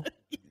Oracle.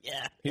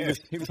 Yeah.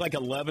 He was like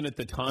 11 at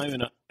the time,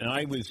 and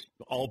I was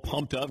all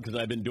pumped up because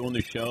I'd been doing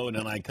the show, and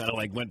then I kind of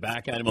like went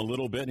back at him a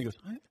little bit, and he goes,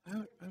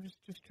 I was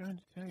just trying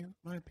to tell you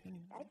my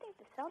opinion. I think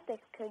the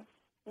Celtics could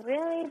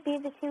really be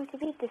the team to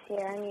beat this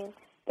year. I mean,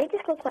 they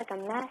just look like a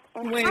mess.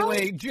 And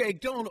Wait, Jake,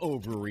 don't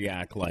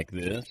overreact like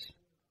this.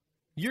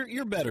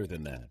 You're better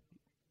than that,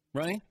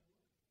 right?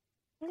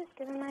 I'm just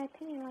giving my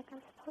opinion like I'm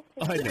supposed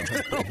to. I know.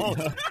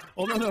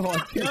 Oh, no. No.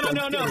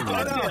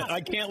 I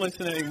can't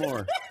listen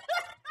anymore.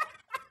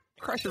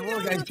 Crushing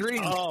little guy's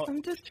dreams. Oh.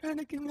 I'm just trying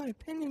to give my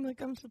opinion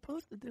like I'm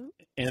supposed to do.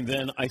 And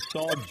then I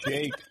saw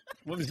Jake,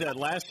 what was that,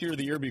 last year or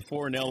the year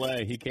before in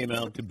L.A., he came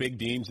out to Big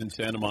Dean's in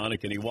Santa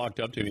Monica, and he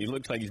walked up to me. He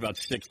looks like he's about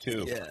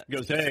 6'2". Yeah. He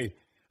goes, hey,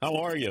 how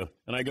are you?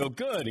 And I go,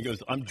 good. He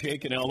goes, I'm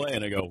Jake in L.A.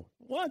 And I go,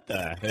 what the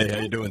heck? Hey, how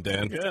you doing,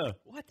 Dan? Yeah.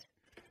 What?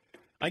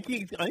 I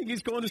think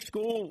he's going to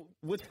school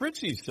with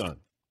Fritzy's son.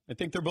 I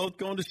think they're both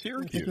going to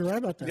Syracuse. I think you're right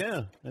about that.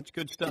 Yeah, that's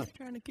good stuff. Just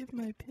trying to give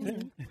my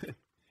opinion.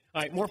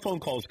 All right, more phone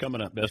calls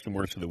coming up. Best and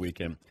worst of the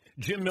weekend.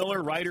 Jim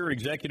Miller, writer,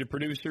 executive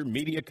producer,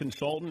 media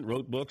consultant,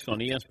 wrote books on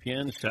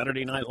ESPN,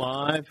 Saturday Night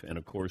Live, and,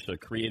 of course, a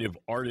creative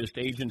artist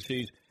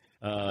agency.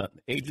 And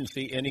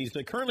he's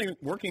currently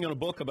working on a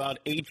book about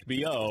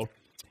HBO.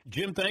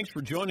 Jim, thanks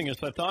for joining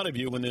us. I thought of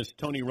you when this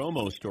Tony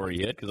Romo story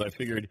hit because I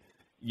figured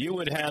you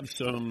would have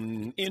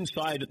some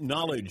inside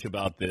knowledge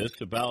about this,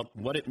 about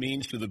what it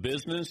means to the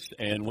business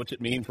and what's it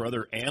mean for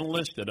other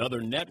analysts at other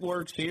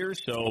networks here.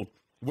 So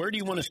where do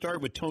you want to start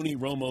with Tony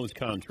Romo's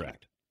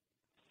contract?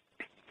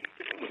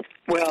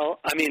 Well,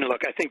 I mean,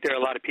 look, I think there are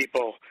a lot of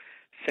people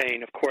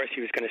saying, of course,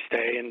 he was going to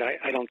stay, and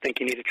I don't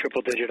think you need a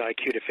triple-digit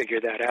IQ to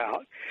figure that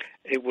out.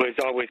 It was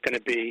always going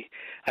to be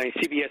 – I mean,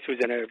 CBS was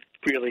in a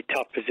really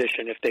tough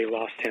position if they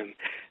lost him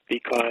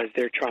because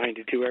they're trying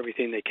to do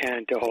everything they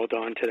can to hold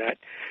on to that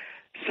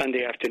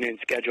Sunday afternoon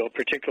schedule,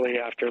 particularly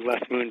after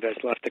Les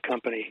Moonves left the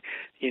company.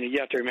 You know, you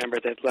have to remember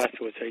that Les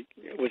was a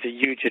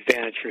huge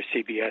advantage for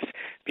CBS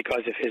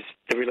because of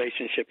the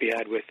relationship he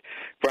had with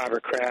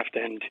Robert Kraft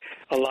and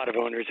a lot of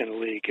owners in the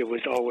league. It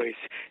was always,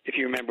 if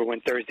you remember when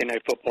Thursday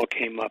Night Football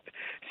came up,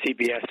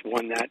 CBS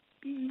won that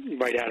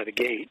right out of the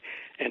gate,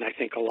 and I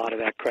think a lot of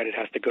that credit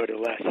has to go to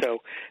Les. So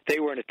they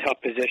were in a tough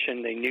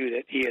position. They knew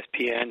that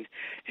ESPN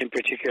in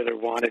particular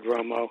wanted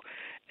Romo,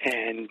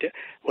 and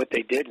what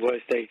they did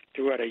was they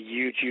threw out a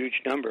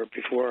huge number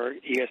before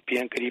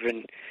ESPN could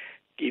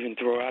even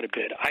throw out a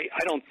bid.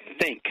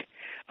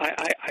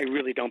 I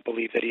really don't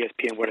believe that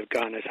ESPN would have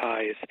gone as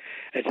high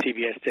as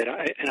CBS did,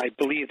 and I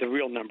believe the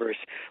real number is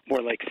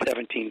more like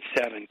 17.7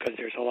 because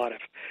there's a lot of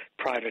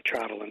private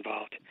travel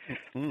involved.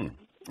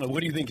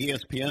 What do you think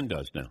ESPN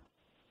does now?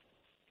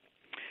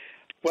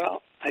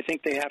 Well, I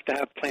think they have to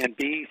have Plan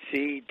B,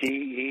 C, D,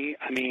 E.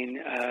 I mean,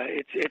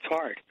 it's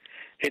hard.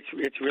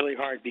 It's really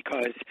hard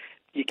because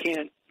you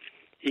can't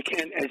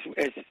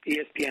as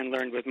ESPN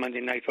learned with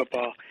Monday Night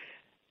Football.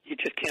 You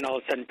just can't all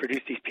of a sudden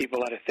produce these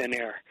people out of thin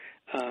air.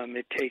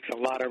 It takes a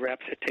lot of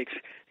reps. It takes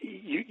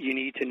you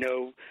need to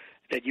know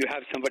that you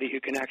have somebody who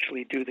can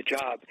actually do the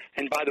job.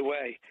 And by the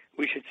way,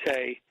 we should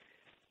say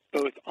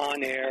both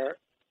on air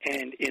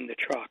and in the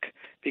truck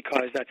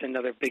because that's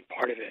another big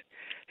part of it.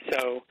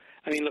 So,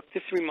 I mean, look,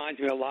 this reminds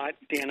me a lot,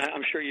 Dan.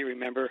 I'm sure you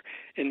remember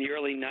in the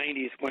early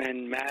 90s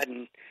when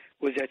Madden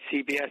was at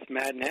CBS,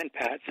 Madden and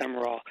Pat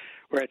Summerall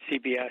were at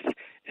CBS,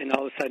 and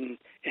all of a sudden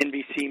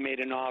NBC made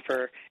an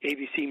offer,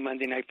 ABC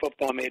Monday Night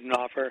Football made an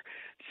offer.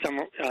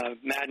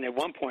 Madden at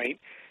one point,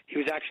 he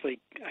was actually,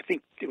 I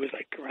think it was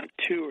like around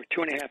 $2 or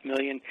 $2.5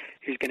 million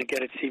he was going to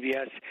get at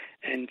CBS,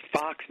 and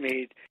Fox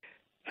made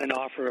an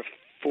offer of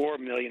 $4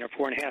 million or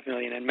 $4.5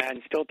 million, and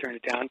Madden still turned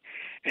it down.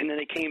 And then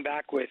they came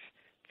back with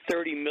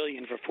 $30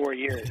 million for 4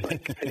 years. I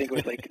think it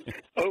was like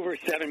over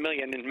 $7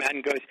 million. And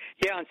Madden goes,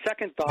 "Yeah, on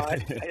second thought,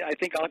 I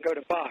think I'll go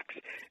to Fox."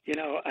 You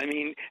know, I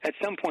mean, at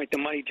some point the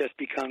money just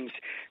becomes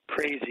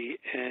crazy.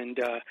 And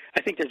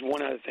I think there's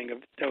one other thing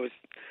that was.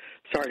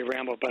 Sorry to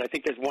ramble, but I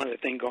think there's one other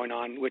thing going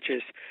on, which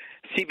is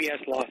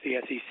CBS lost the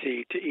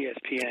SEC to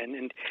ESPN.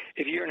 And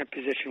if you're in a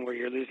position where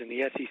you're losing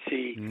the SEC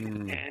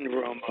and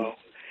Romo,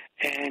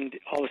 and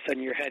all of a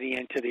sudden you're heading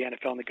into the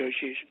NFL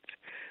negotiations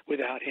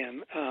without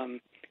him,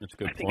 that's a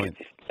good I think point.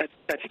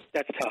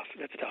 That's tough.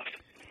 That's tough.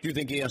 Do you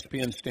think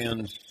ESPN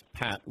stands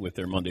pat with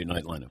their Monday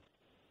night lineup?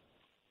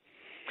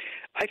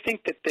 I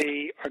think that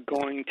they are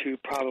going to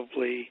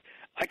probably.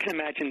 I can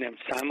imagine them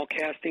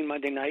simulcasting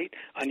Monday night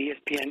on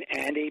ESPN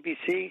and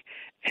ABC,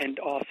 and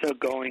also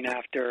going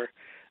after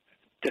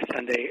the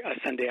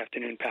Sunday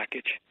afternoon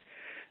package.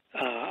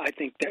 I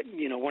think that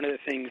one of the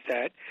things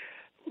that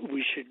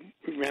we should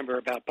remember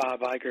about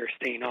Bob Iger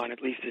staying on,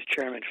 at least as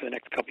chairman for the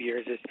next couple of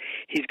years, is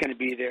he's going to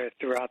be there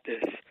throughout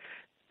this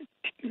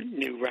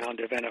new round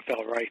of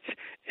NFL rights.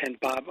 And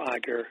Bob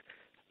Iger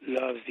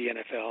loves the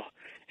NFL.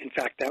 In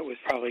fact, that was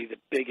probably the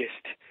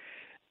biggest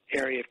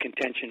area of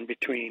contention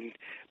between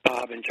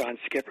Bob and John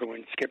Skipper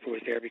when Skipper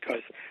was there, because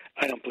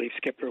I don't believe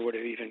Skipper would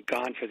have even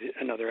gone for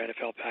another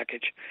NFL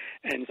package.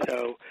 And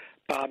so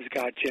Bob's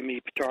got Jimmy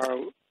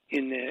Pitaro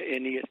in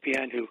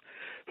ESPN who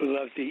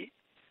loves the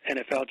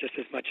NFL just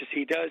as much as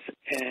he does,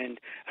 and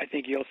I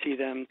think you'll see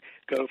them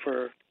go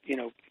for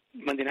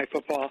Monday Night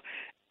Football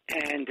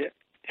and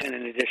an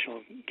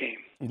additional game.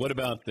 What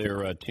about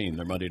their team,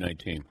 their Monday night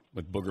team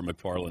with Booger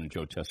McFarland and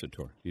Joe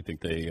Tessitore? Do you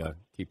think they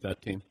keep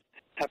that team?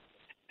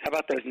 How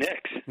about those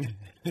Knicks?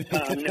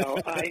 No,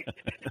 I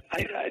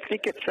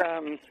think it's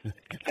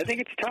I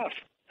think it's tough.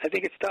 I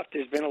think it's tough.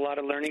 There's been a lot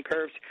of learning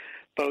curves,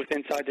 both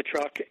inside the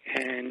truck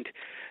and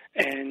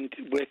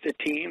with the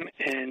team,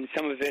 and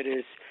some of it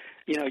is,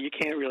 you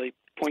can't really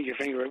point your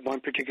finger at one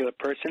particular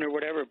person or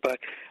whatever. But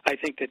I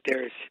think that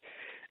there's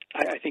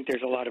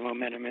a lot of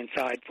momentum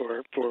inside for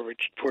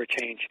a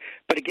change.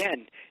 But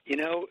again,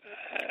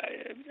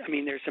 I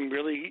mean, there's some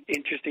really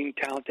interesting,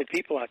 talented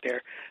people out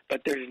there,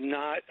 but there's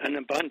not an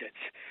abundance.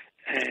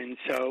 And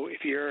so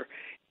if you're,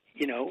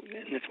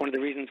 and it's one of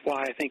the reasons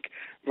why I think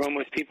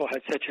Romo's people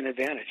had such an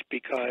advantage,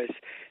 because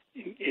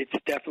it's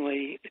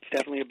definitely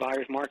a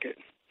buyer's market.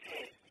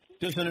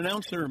 Does an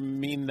announcer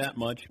mean that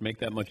much, make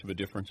that much of a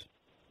difference?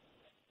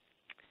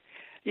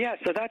 Yeah,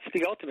 so that's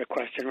the ultimate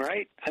question,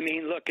 right? I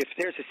mean, look, if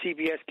there's a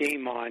CBS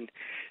game on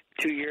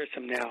 2 years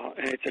from now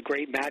and it's a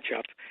great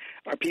matchup,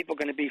 are people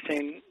going to be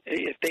saying,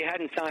 if they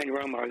hadn't signed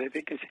Romo, are they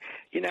thinking,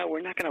 we're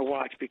not going to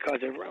watch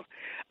because of Romo?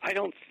 I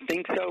don't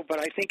think so, but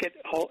I think it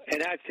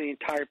adds to the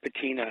entire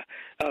patina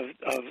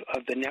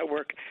of the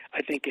network.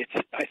 I think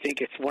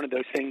it's one of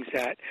those things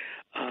that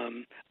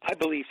I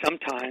believe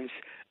sometimes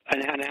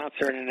an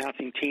announcer and an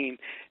announcing team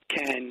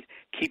can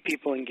keep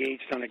people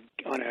engaged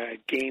on a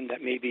game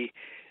that maybe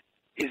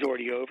is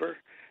already over.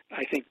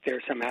 I think there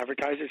are some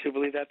advertisers who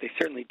believe that. They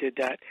certainly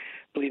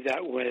believe that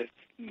with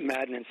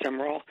Madden and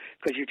Summerall,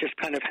 because you're just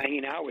kind of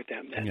hanging out with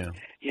them. And,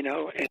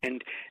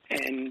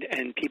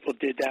 and people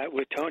did that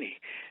with Tony.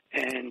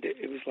 And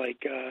it was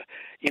like,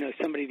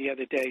 somebody the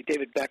other day,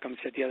 David Beckham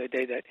said the other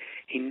day that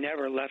he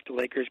never left a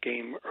Lakers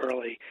game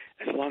early,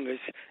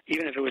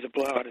 even if it was a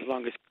blowout, as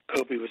long as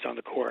Kobe was on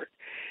the court.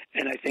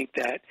 And I think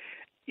that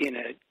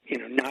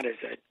not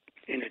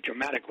in a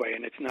dramatic way,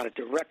 and it's not a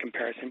direct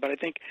comparison, but I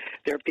think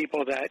there are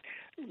people that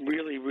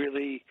really,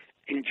 really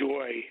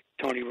enjoy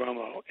Tony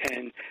Romo,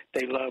 and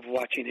they love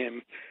watching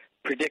him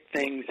predict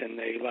things, and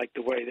they like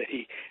the way that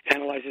he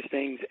analyzes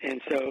things,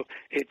 and so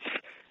it's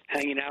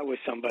hanging out with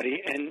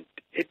somebody, and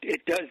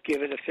it does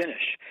give it a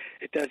finish.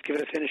 It does give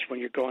it a finish when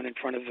you're going in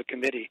front of the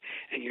committee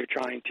and you're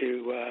trying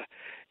to,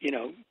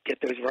 get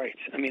those rights.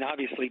 I mean,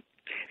 obviously,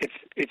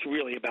 it's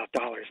really about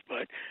dollars,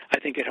 but I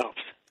think it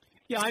helps.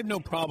 Yeah, I have no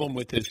problem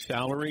with his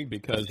salary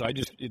because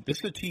this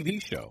is a TV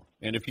show.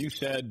 And if you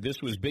said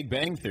this was Big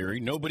Bang Theory,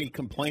 nobody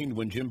complained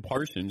when Jim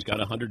Parsons got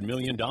 $100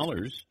 million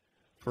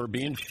for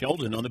being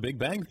Sheldon on the Big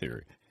Bang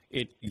Theory.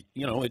 It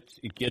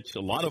gets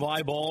a lot of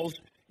eyeballs.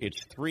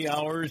 It's 3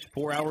 hours,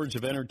 4 hours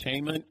of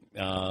entertainment.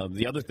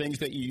 The other things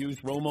that you use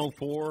Romo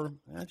for,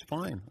 that's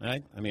fine.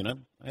 I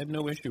have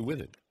no issue with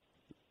it.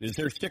 Is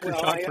there a sticker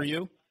shock for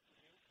you?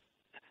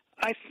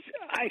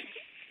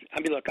 I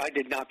mean, look, I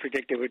did not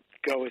predict it would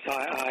go as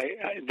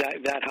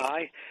that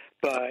high,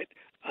 but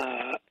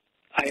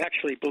I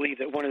actually believe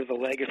that one of the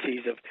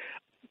legacies of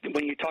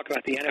when you talk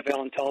about the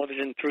NFL and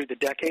television through the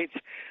decades,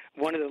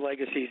 one of the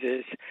legacies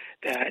is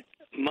that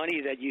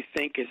money that you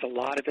think is a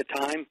lot at the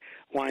time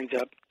winds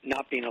up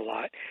not being a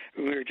lot.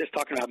 We were just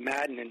talking about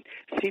Madden, and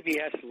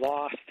CBS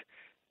lost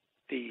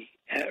the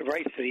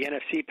rights to the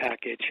NFC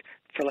package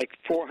for like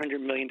 $400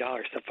 million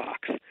to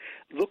Fox.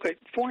 Look at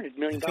 $400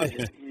 million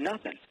is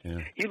nothing. Yeah.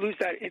 You lose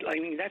that. I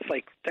mean, that's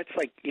like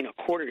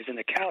quarters in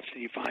the couch that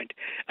you find.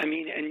 I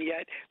mean, and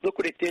yet look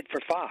what it did for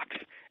Fox.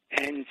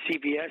 And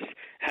CBS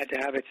had to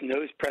have its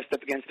nose pressed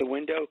up against the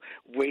window,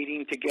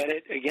 waiting to get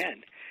it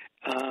again.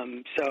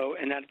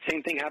 And that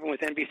same thing happened with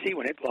NBC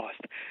when it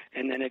lost,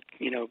 and then it,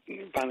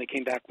 finally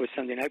came back with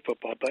Sunday Night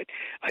Football. But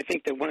I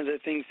think that one of the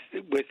things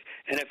with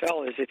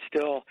NFL is it's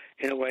still,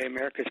 in a way,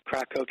 America's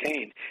crack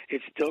cocaine.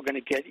 It's still going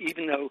to get,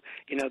 even though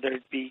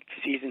there'd be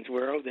seasons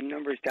where the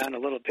number's down a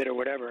little bit or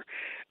whatever.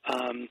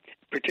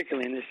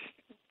 Particularly in this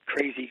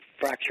crazy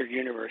fractured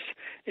universe,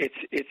 it's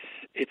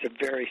a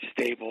very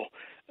stable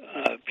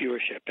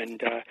viewership,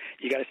 and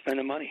you got to spend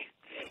the money.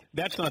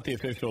 That's not the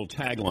official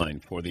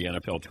tagline for the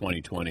NFL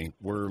 2020.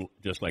 We're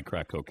just like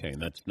crack cocaine.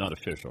 That's not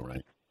official,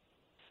 right?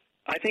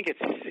 I think it's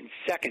in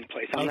second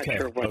place. I'm not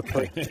sure what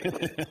place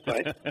it is,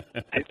 but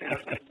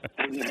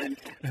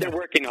they're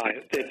working on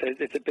it.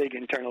 It's a big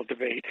internal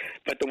debate.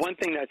 But the one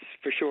thing that's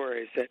for sure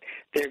is that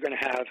they're going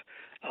to have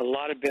a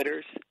lot of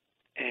bidders,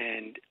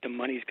 and the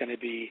money's going to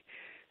be.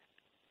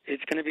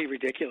 It's going to be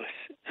ridiculous.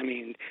 I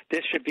mean,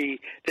 this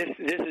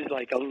is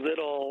like a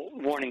little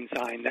warning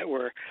sign that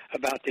we're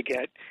about to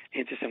get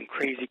into some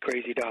crazy,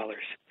 crazy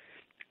dollars.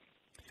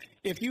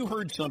 If you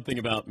heard something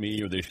about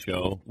me or this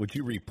show, would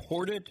you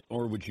report it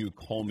or would you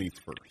call me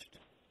first?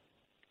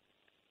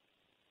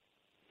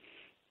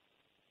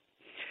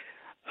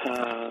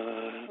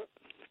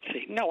 Let's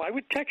see. No, I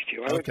would text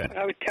you. I would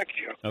text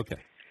you. Okay.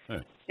 All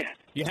right. Yeah.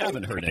 You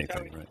haven't heard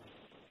anything, right?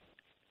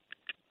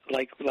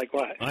 Like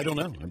what? I don't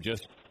know.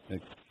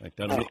 I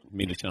don't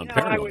mean to sound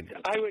paranoid.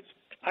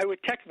 I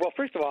would text. Well,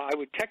 first of all, I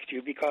would text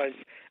you because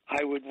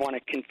I would want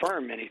to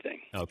confirm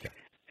anything. Okay.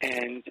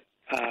 And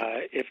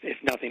if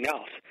nothing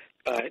else,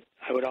 but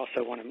I would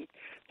also want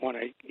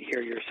to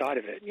hear your side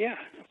of it. Yeah,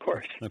 of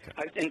course. Okay.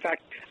 In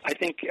fact, I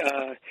think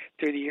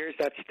through the years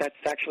that's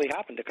actually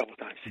happened a couple of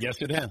times.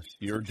 Yes, it has.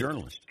 You're a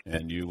journalist,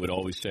 and you would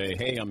always say,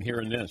 "Hey, I'm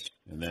hearing this,"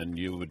 and then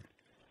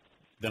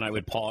Then I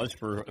would pause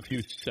for a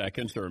few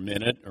seconds or a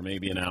minute or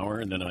maybe an hour,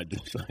 and then I'd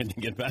decide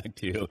to get back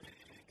to you.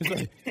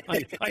 Because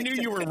I knew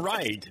you were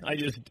right. I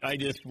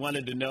just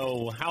wanted to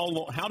know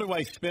how do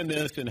I spin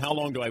this and how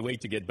long do I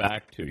wait to get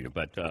back to you.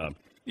 But,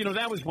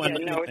 that was when,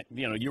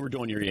 you were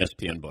doing your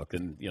ESPN book,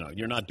 and,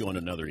 you're not doing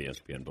another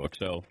ESPN book.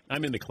 So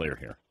I'm in the clear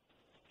here.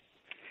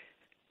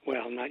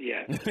 Well, not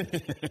yet.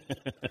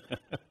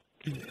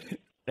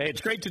 Hey,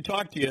 it's great to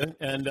talk to you,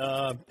 and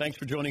thanks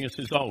for joining us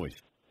as always.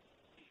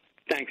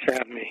 Thanks for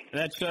having me.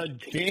 That's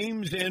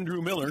James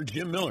Andrew Miller,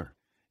 Jim Miller.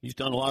 He's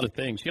done a lot of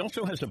things. He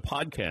also has a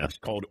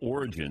podcast called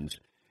Origins,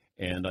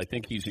 and I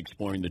think he's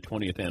exploring the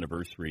 20th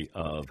anniversary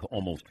of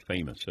Almost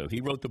Famous. So he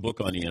wrote the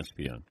book on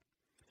ESPN.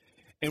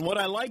 And what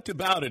I liked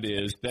about it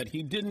is that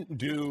he didn't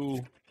do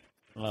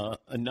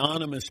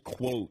anonymous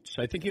quotes.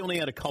 I think he only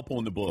had a couple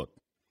in the book.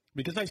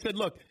 Because I said,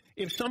 look,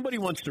 if somebody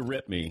wants to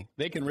rip me,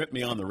 they can rip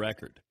me on the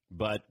record.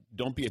 But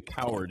don't be a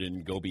coward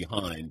and go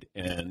behind.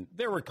 And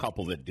there were a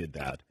couple that did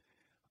that.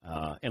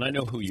 And I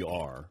know who you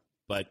are,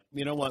 but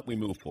you know what? We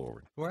move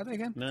forward. Who are they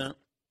again? No,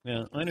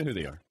 yeah, I know who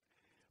they are.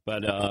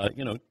 But,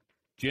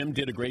 Jim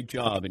did a great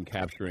job in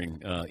capturing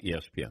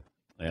ESPN.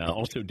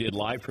 Also did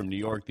Live from New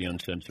York, The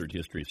Uncensored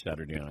History of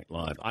Saturday Night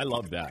Live. I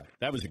love that.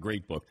 That was a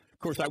great book. Of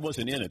course, I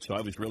wasn't in it, so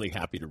I was really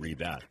happy to read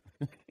that.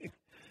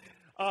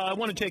 I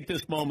want to take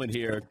this moment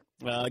here.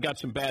 I got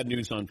some bad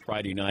news on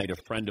Friday night. A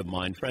friend of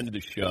mine, friend of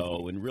the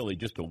show, and really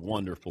just a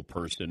wonderful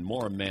person,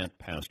 Maura Mant,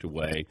 passed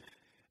away.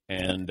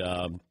 And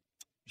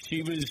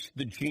she was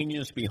the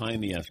genius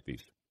behind the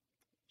ESPYs.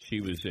 She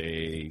was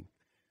a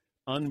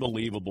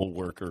unbelievable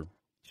worker.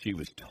 She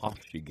was tough.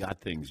 She got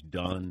things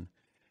done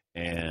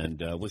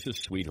and was a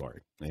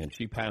sweetheart. And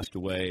she passed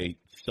away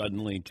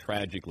suddenly,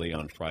 tragically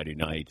on Friday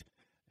night.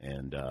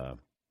 And,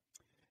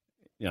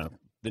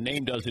 the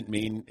name doesn't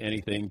mean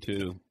anything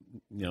to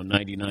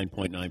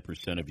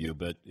 99.9% of you,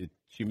 but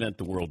she meant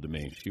the world to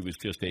me. She was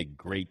just a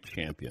great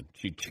champion.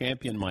 She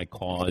championed my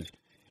cause.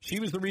 She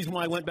was the reason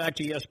why I went back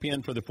to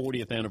ESPN for the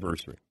 40th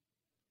anniversary.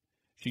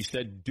 She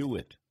said, do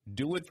it.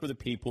 Do it for the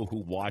people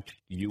who watched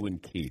you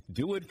and Keith.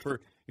 You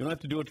don't have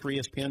to do it for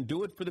ESPN.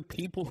 Do it for the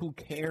people who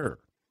care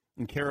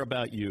and care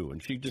about you.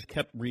 And she just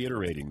kept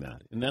reiterating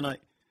that. And then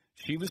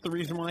she was the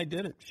reason why I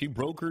did it. She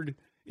brokered,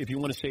 if you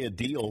want to say a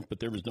deal, but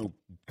there was no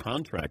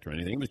contract or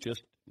anything. It was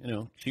just,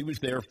 she was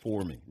there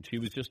for me. And she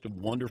was just a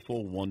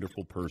wonderful,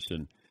 wonderful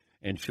person.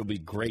 And she'll be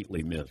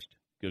greatly missed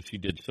because she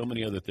did so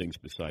many other things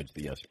besides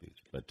the ESPYs.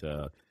 But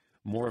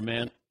Maura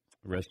Mant,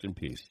 rest in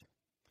peace.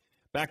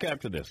 Back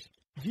after this.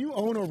 Do you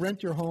own or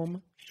rent your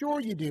home?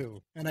 Sure you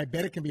do, and I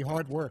bet it can be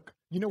hard work.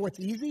 You know what's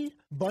easy?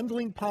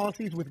 Bundling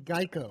policies with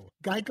Geico.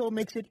 Geico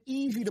makes it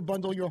easy to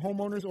bundle your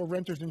homeowner's or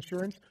renter's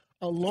insurance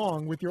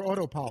along with your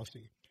auto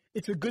policy.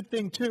 It's a good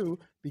thing, too,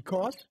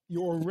 because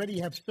you already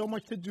have so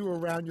much to do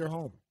around your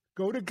home.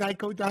 Go to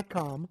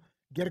geico.com,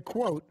 get a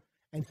quote,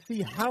 and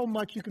see how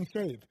much you can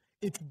save.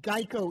 It's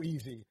Geico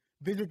easy.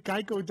 Visit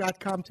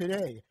geico.com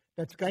today.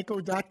 That's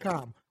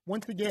geico.com.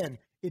 Once again,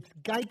 it's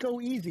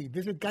Geico easy.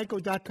 Visit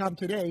geico.com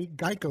today,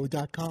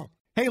 geico.com.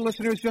 Hey,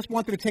 listeners, just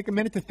wanted to take a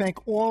minute to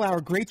thank all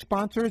our great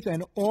sponsors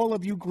and all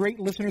of you great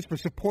listeners for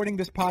supporting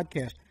this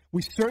podcast.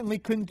 We certainly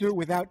couldn't do it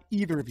without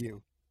either of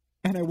you.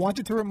 And I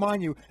wanted to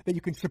remind you that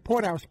you can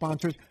support our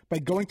sponsors by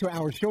going to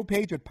our show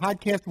page at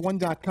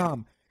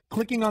podcast1.com,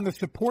 clicking on the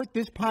Support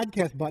This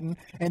Podcast button,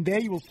 and there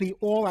you will see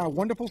all our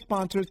wonderful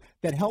sponsors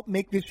that help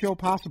make this show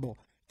possible.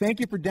 Thank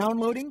you for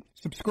downloading,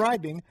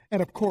 subscribing,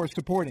 and, of course,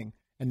 supporting.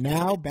 And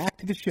now, back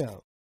to the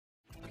show.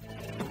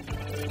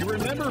 You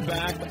remember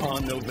back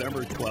on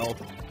November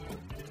 12th?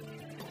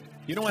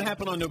 You know what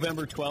happened on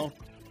November 12th?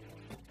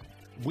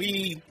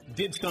 We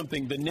did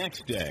something the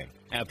next day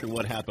after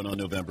what happened on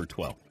November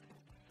 12th.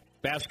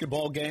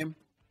 Basketball game,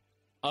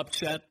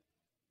 upset,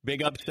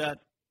 big upset.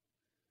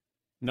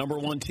 Number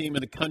one team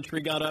in the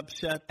country got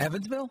upset.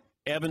 Evansville?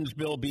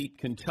 Evansville beat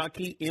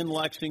Kentucky in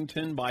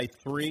Lexington by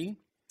 3.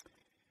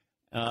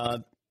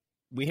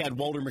 We had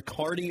Walter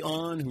McCarty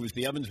on, who was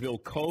the Evansville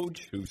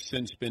coach, who's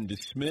since been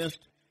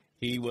dismissed.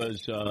 He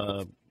was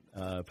a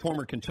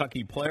former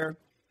Kentucky player.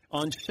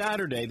 On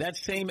Saturday, that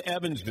same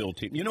Evansville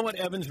team, you know what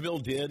Evansville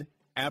did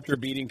after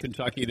beating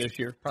Kentucky this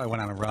year? Probably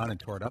went on a run and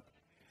tore it up.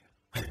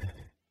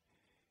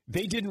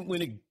 They didn't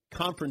win a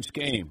conference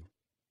game.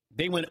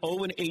 They went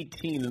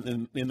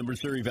 0-18 in the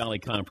Missouri Valley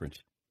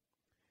Conference.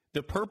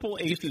 The Purple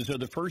Aces are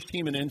the first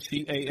team in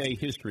NCAA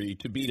history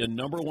to beat a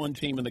number one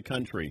team in the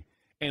country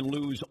and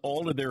lose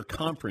all of their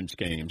conference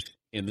games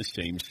in the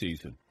same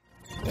season.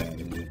 Stat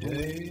of the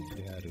day,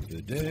 stat of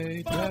the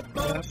day,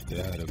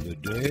 stat of the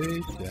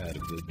day, stat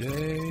of the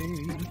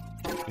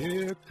day.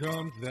 Here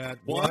comes that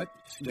what?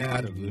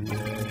 Stat of the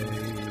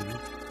day.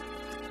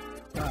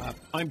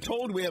 I'm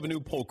told we have a new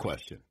poll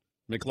question.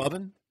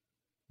 McLovin,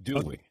 do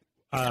we?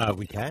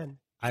 We can.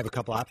 I have a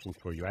couple options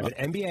for you. I have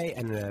an NBA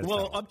and an NFL.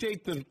 Well,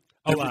 update the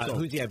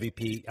who's the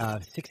MVP?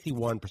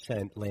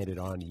 61% landed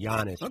on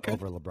Giannis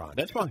over LeBron.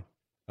 That's fine.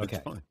 Okay.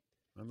 That's fine.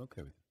 I'm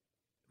okay with it.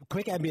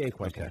 Quick NBA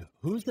question. Okay.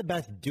 Who's the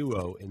best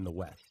duo in the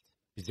West?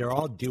 Because they're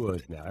all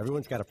duos now.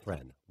 Everyone's got a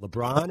friend.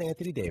 LeBron,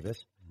 Anthony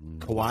Davis,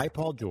 Kawhi,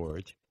 Paul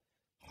George,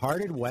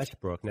 Harden,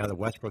 Westbrook. Now that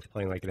Westbrook's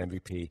playing like an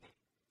MVP.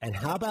 And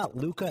how about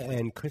Luka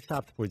and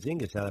Kristaps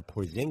Porzingis? Now that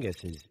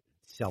Porzingis is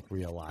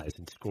self-realized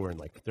and scoring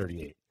like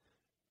 38.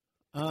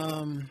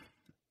 Do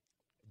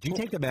you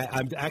take the Mavs?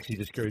 I'm actually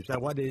just curious.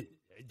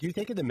 Do you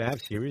take the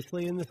Mavs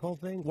seriously in this whole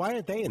thing? Why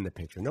aren't they in the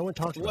picture? No one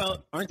talks about them.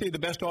 Well, aren't they the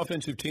best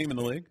offensive team in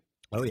the league?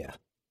 Oh, yeah.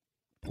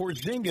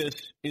 Porzingis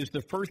is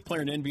the first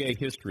player in NBA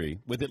history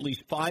with at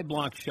least 5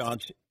 block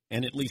shots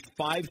and at least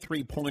 5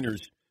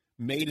 3-pointers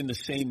made in the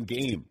same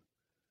game.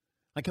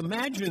 Like,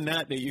 imagine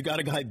that you got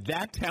a guy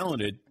that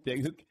talented,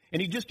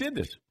 and he just did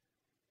this.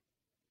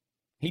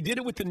 He did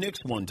it with the Knicks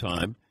one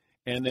time,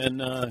 and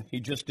then he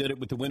just did it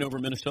with the win over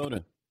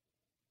Minnesota.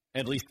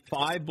 At least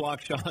 5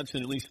 block shots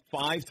and at least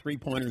 5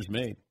 3-pointers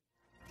made.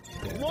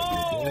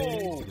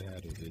 Whoa!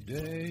 Stat of the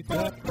day,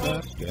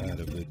 stat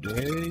of the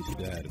day,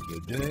 stat of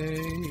the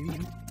day.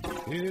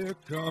 Here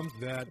comes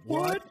that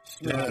what?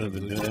 Stat of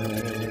the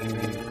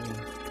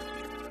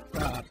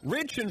day.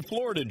 Rich in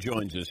Florida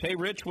joins us. Hey,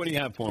 Rich, what do you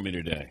have for me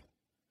today?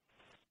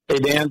 Hey,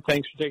 Dan,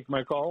 thanks for taking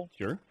my call.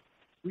 Sure.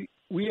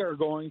 We are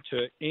going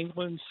to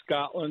England,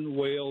 Scotland,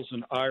 Wales,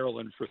 and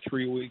Ireland for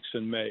 3 weeks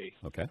in May.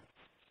 Okay.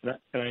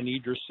 And I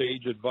need your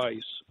sage advice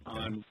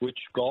on which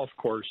golf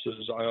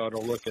courses I ought to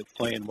look at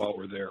playing while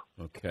we're there.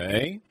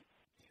 Okay.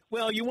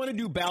 Well, you want to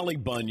do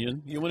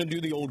Ballybunion. You want to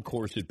do the old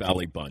course at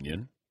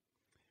Ballybunion.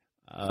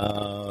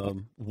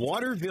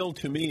 Waterville,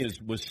 to me,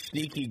 was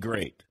sneaky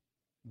great.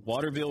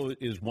 Waterville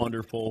is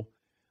wonderful.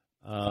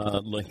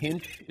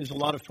 Lahinch is a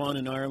lot of fun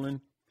in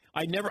Ireland.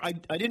 I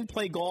didn't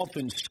play golf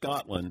in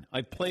Scotland.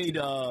 I played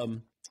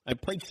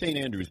St.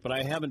 Andrews, but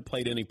I haven't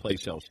played any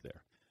place else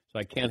there. So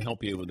I can't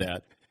help you with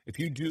that. If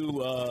you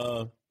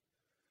do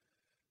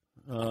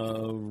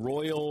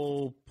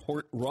Royal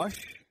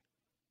Portrush,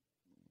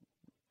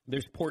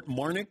 There's Port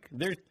Marnock.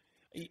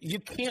 You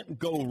can't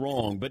go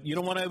wrong. But you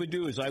know what I would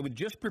do is I would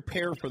just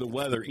prepare for the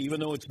weather. Even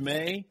though it's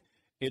May,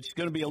 it's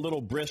going to be a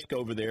little brisk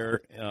over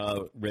there,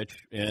 Rich,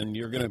 and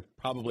you're going to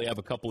probably have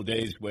a couple of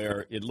days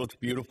where it looks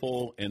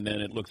beautiful and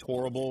then it looks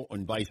horrible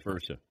and vice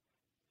versa.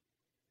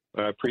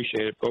 I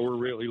appreciate it, but we're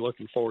really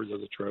looking forward to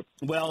the trip.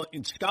 Well,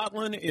 in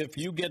Scotland, if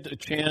you get a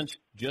chance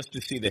just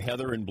to see the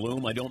heather in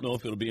bloom, I don't know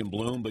if it'll be in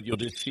bloom, but you'll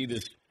just see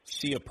this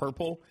sea of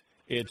purple.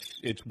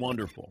 It's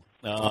wonderful.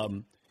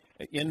 And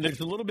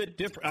there's a little bit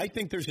different. I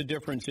think there's a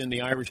difference in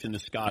the Irish and the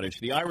Scottish.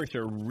 The Irish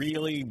are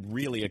really,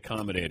 really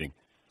accommodating.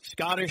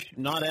 Scottish,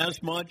 not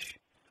as much.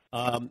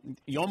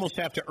 You almost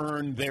have to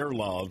earn their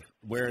love,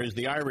 whereas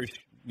the Irish,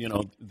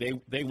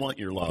 they want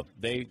your love.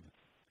 They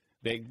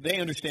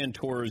understand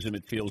tourism,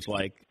 it feels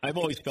like. I've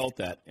always felt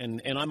that. And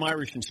I'm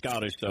Irish and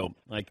Scottish, so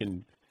I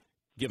can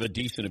give a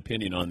decent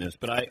opinion on this.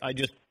 But I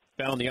just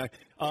found the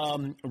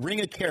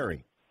Ring of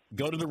Kerry.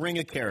 Go to the Ring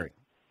of Kerry.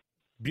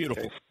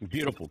 Beautiful. Okay.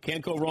 Beautiful.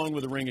 Can't go wrong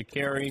with the Ring of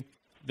Kerry.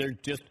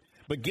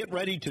 But get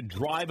ready to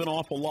drive an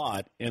awful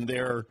lot, and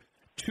they're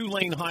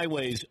 2-lane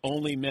highways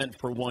only meant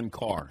for one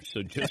car.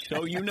 So just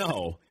so you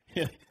know,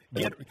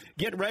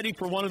 Get ready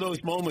for one of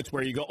those moments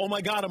where you go, oh,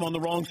 my God, I'm on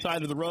the wrong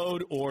side of the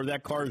road, or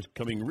that car is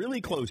coming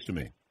really close to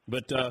me.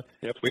 But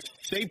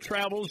safe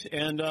travels,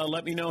 and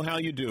let me know how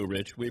you do,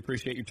 Rich. We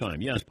appreciate your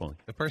time. Yes, Paul.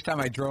 The first time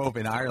I drove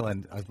in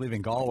Ireland, I was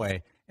leaving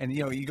Galway, and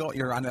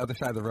you're on the other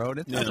side of the road.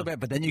 It's not so bad,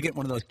 but then you get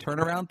one of those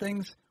turnaround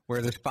things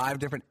where there's 5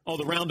 different. Oh,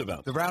 the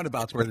roundabouts. The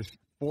roundabouts where there's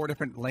 4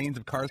 different lanes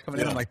of cars coming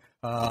in. I'm like,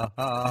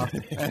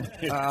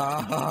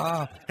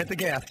 hit the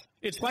gas.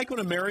 It's like when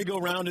a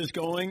merry-go-round is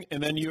going,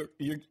 and then you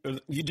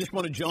just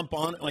want to jump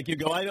on it. Like you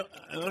go,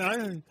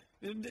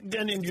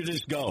 then you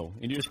just go,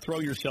 and you just throw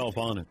yourself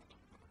on it.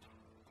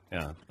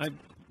 Yeah,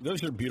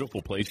 those are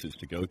beautiful places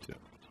to go to.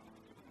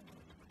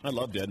 I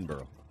loved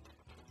Edinburgh.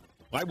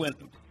 I went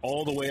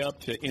all the way up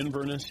to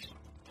Inverness.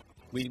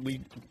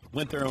 We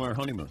went there on our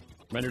honeymoon,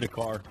 rented a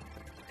car.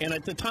 And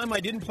at the time, I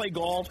didn't play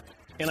golf,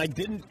 and I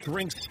didn't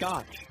drink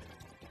scotch.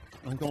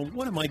 I'm going,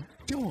 what am I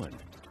doing?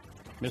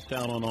 Missed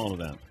out on all of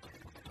that.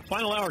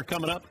 Final hour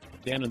coming up.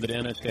 Dan and the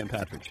Dan, Dan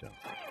Patrick Show.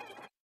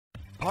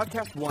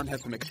 Podcast One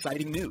has some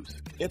exciting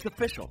news. It's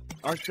official.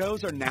 Our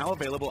shows are now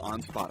available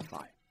on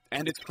Spotify,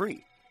 and it's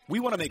free. We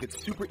want to make it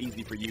super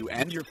easy for you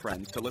and your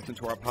friends to listen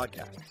to our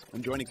podcasts,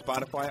 and joining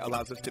Spotify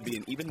allows us to be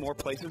in even more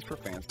places for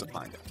fans to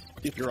find us.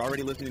 If you're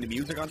already listening to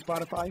music on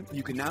Spotify,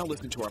 you can now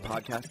listen to our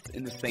podcasts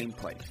in the same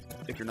place.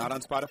 If you're not on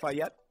Spotify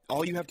yet,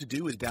 all you have to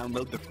do is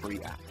download the free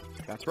app.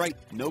 That's right,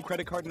 no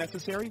credit card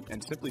necessary,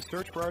 and simply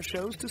search for our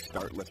shows to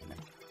start listening.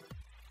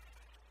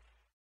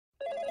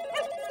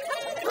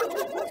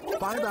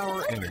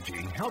 5-Hour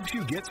Energy helps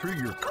you get through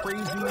your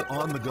crazy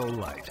on-the-go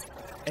life.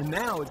 And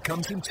now it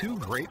comes in 2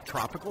 great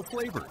tropical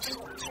flavors,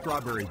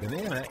 Strawberry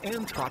Banana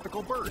and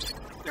Tropical Burst.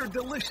 They're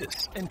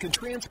delicious and can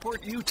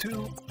transport you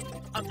to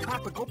a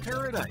tropical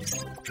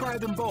paradise. Try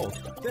them both,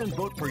 then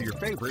vote for your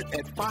favorite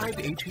at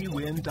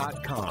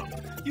 5HEWin.com.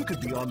 You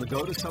could be on the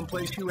go to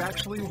someplace you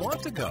actually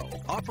want to go.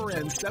 Offer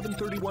ends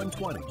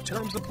 7/31/20.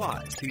 Terms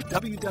apply. See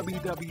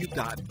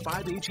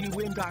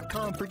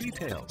www.5HEWin.com for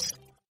details.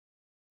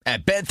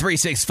 At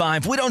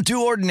Bet365, we don't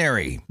do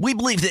ordinary. We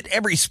believe that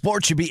every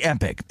sport should be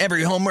epic.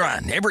 Every home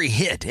run, every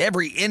hit,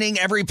 every inning,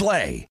 every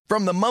play.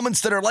 From the moments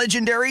that are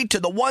legendary to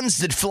the ones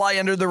that fly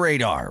under the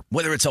radar.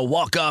 Whether it's a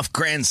walk-off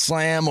grand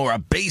slam or a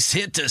base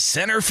hit to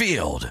center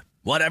field.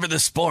 Whatever the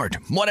sport,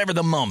 whatever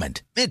the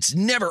moment. It's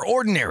never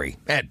ordinary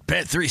at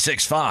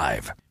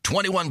Bet365.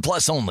 21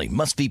 plus only.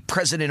 Must be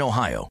present in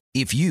Ohio.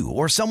 If you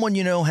or someone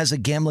you know has a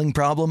gambling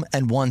problem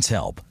and wants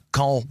help,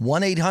 call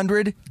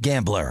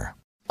 1-800-GAMBLER.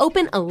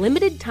 Open a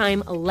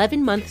limited-time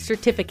 11-month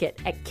certificate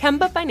at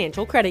Kemba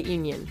Financial Credit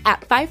Union.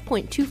 At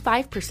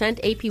 5.25%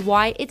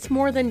 APY, it's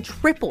more than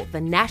triple the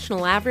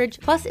national average,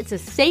 plus it's a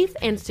safe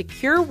and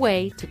secure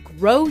way to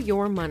grow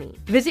your money.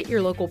 Visit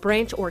your local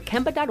branch or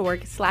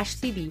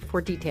kemba.org/cb for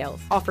details.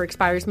 Offer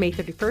expires May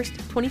 31st,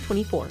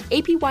 2024.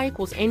 APY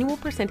equals annual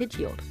percentage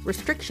yield.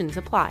 Restrictions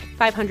apply.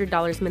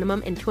 $500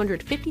 minimum and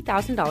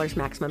 $250,000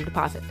 maximum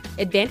deposit.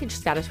 Advantage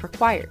status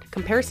required.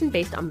 Comparison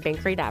based on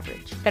bank rate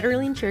average.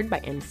 Federally insured by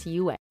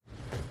NCUA.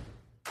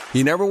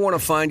 You never want to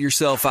find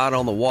yourself out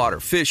on the water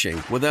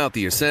fishing without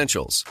the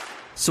essentials.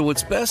 So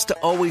it's best to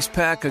always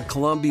pack a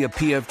Columbia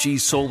PFG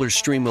Solar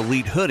Stream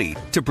Elite hoodie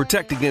to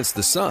protect against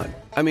the sun.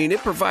 I mean,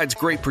 it provides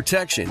great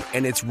protection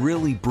and it's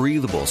really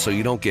breathable so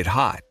you don't get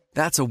hot.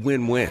 That's a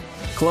win-win.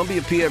 Columbia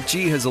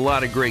PFG has a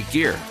lot of great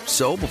gear.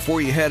 So before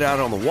you head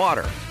out on the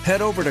water,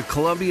 head over to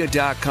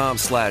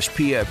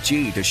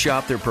Columbia.com/PFG to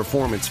shop their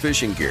performance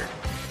fishing gear.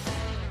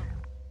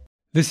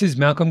 This is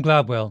Malcolm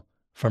Gladwell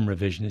from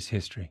Revisionist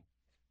History.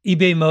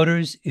 eBay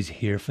Motors is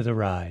here for the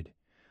ride.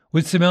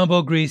 With some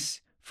elbow grease,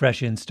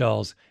 fresh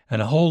installs,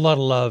 and a whole lot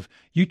of love,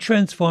 you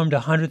transformed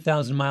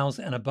 100,000 miles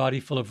and a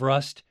body full of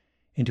rust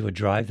into a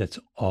drive that's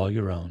all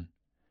your own.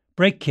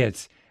 Brake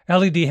kits,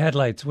 LED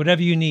headlights,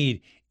 whatever you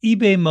need,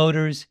 eBay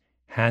Motors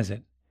has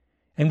it.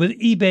 And with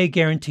eBay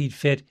Guaranteed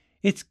Fit,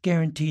 it's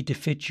guaranteed to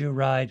fit your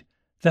ride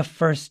the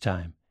first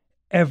time,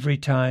 every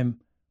time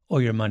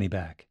or your money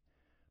back.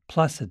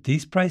 Plus, at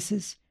these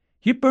prices,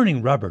 you're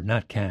burning rubber,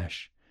 not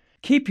cash.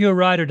 Keep your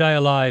ride or die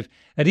alive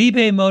at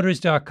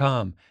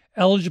ebaymotors.com.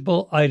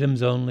 Eligible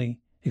items only.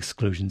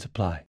 Exclusions apply.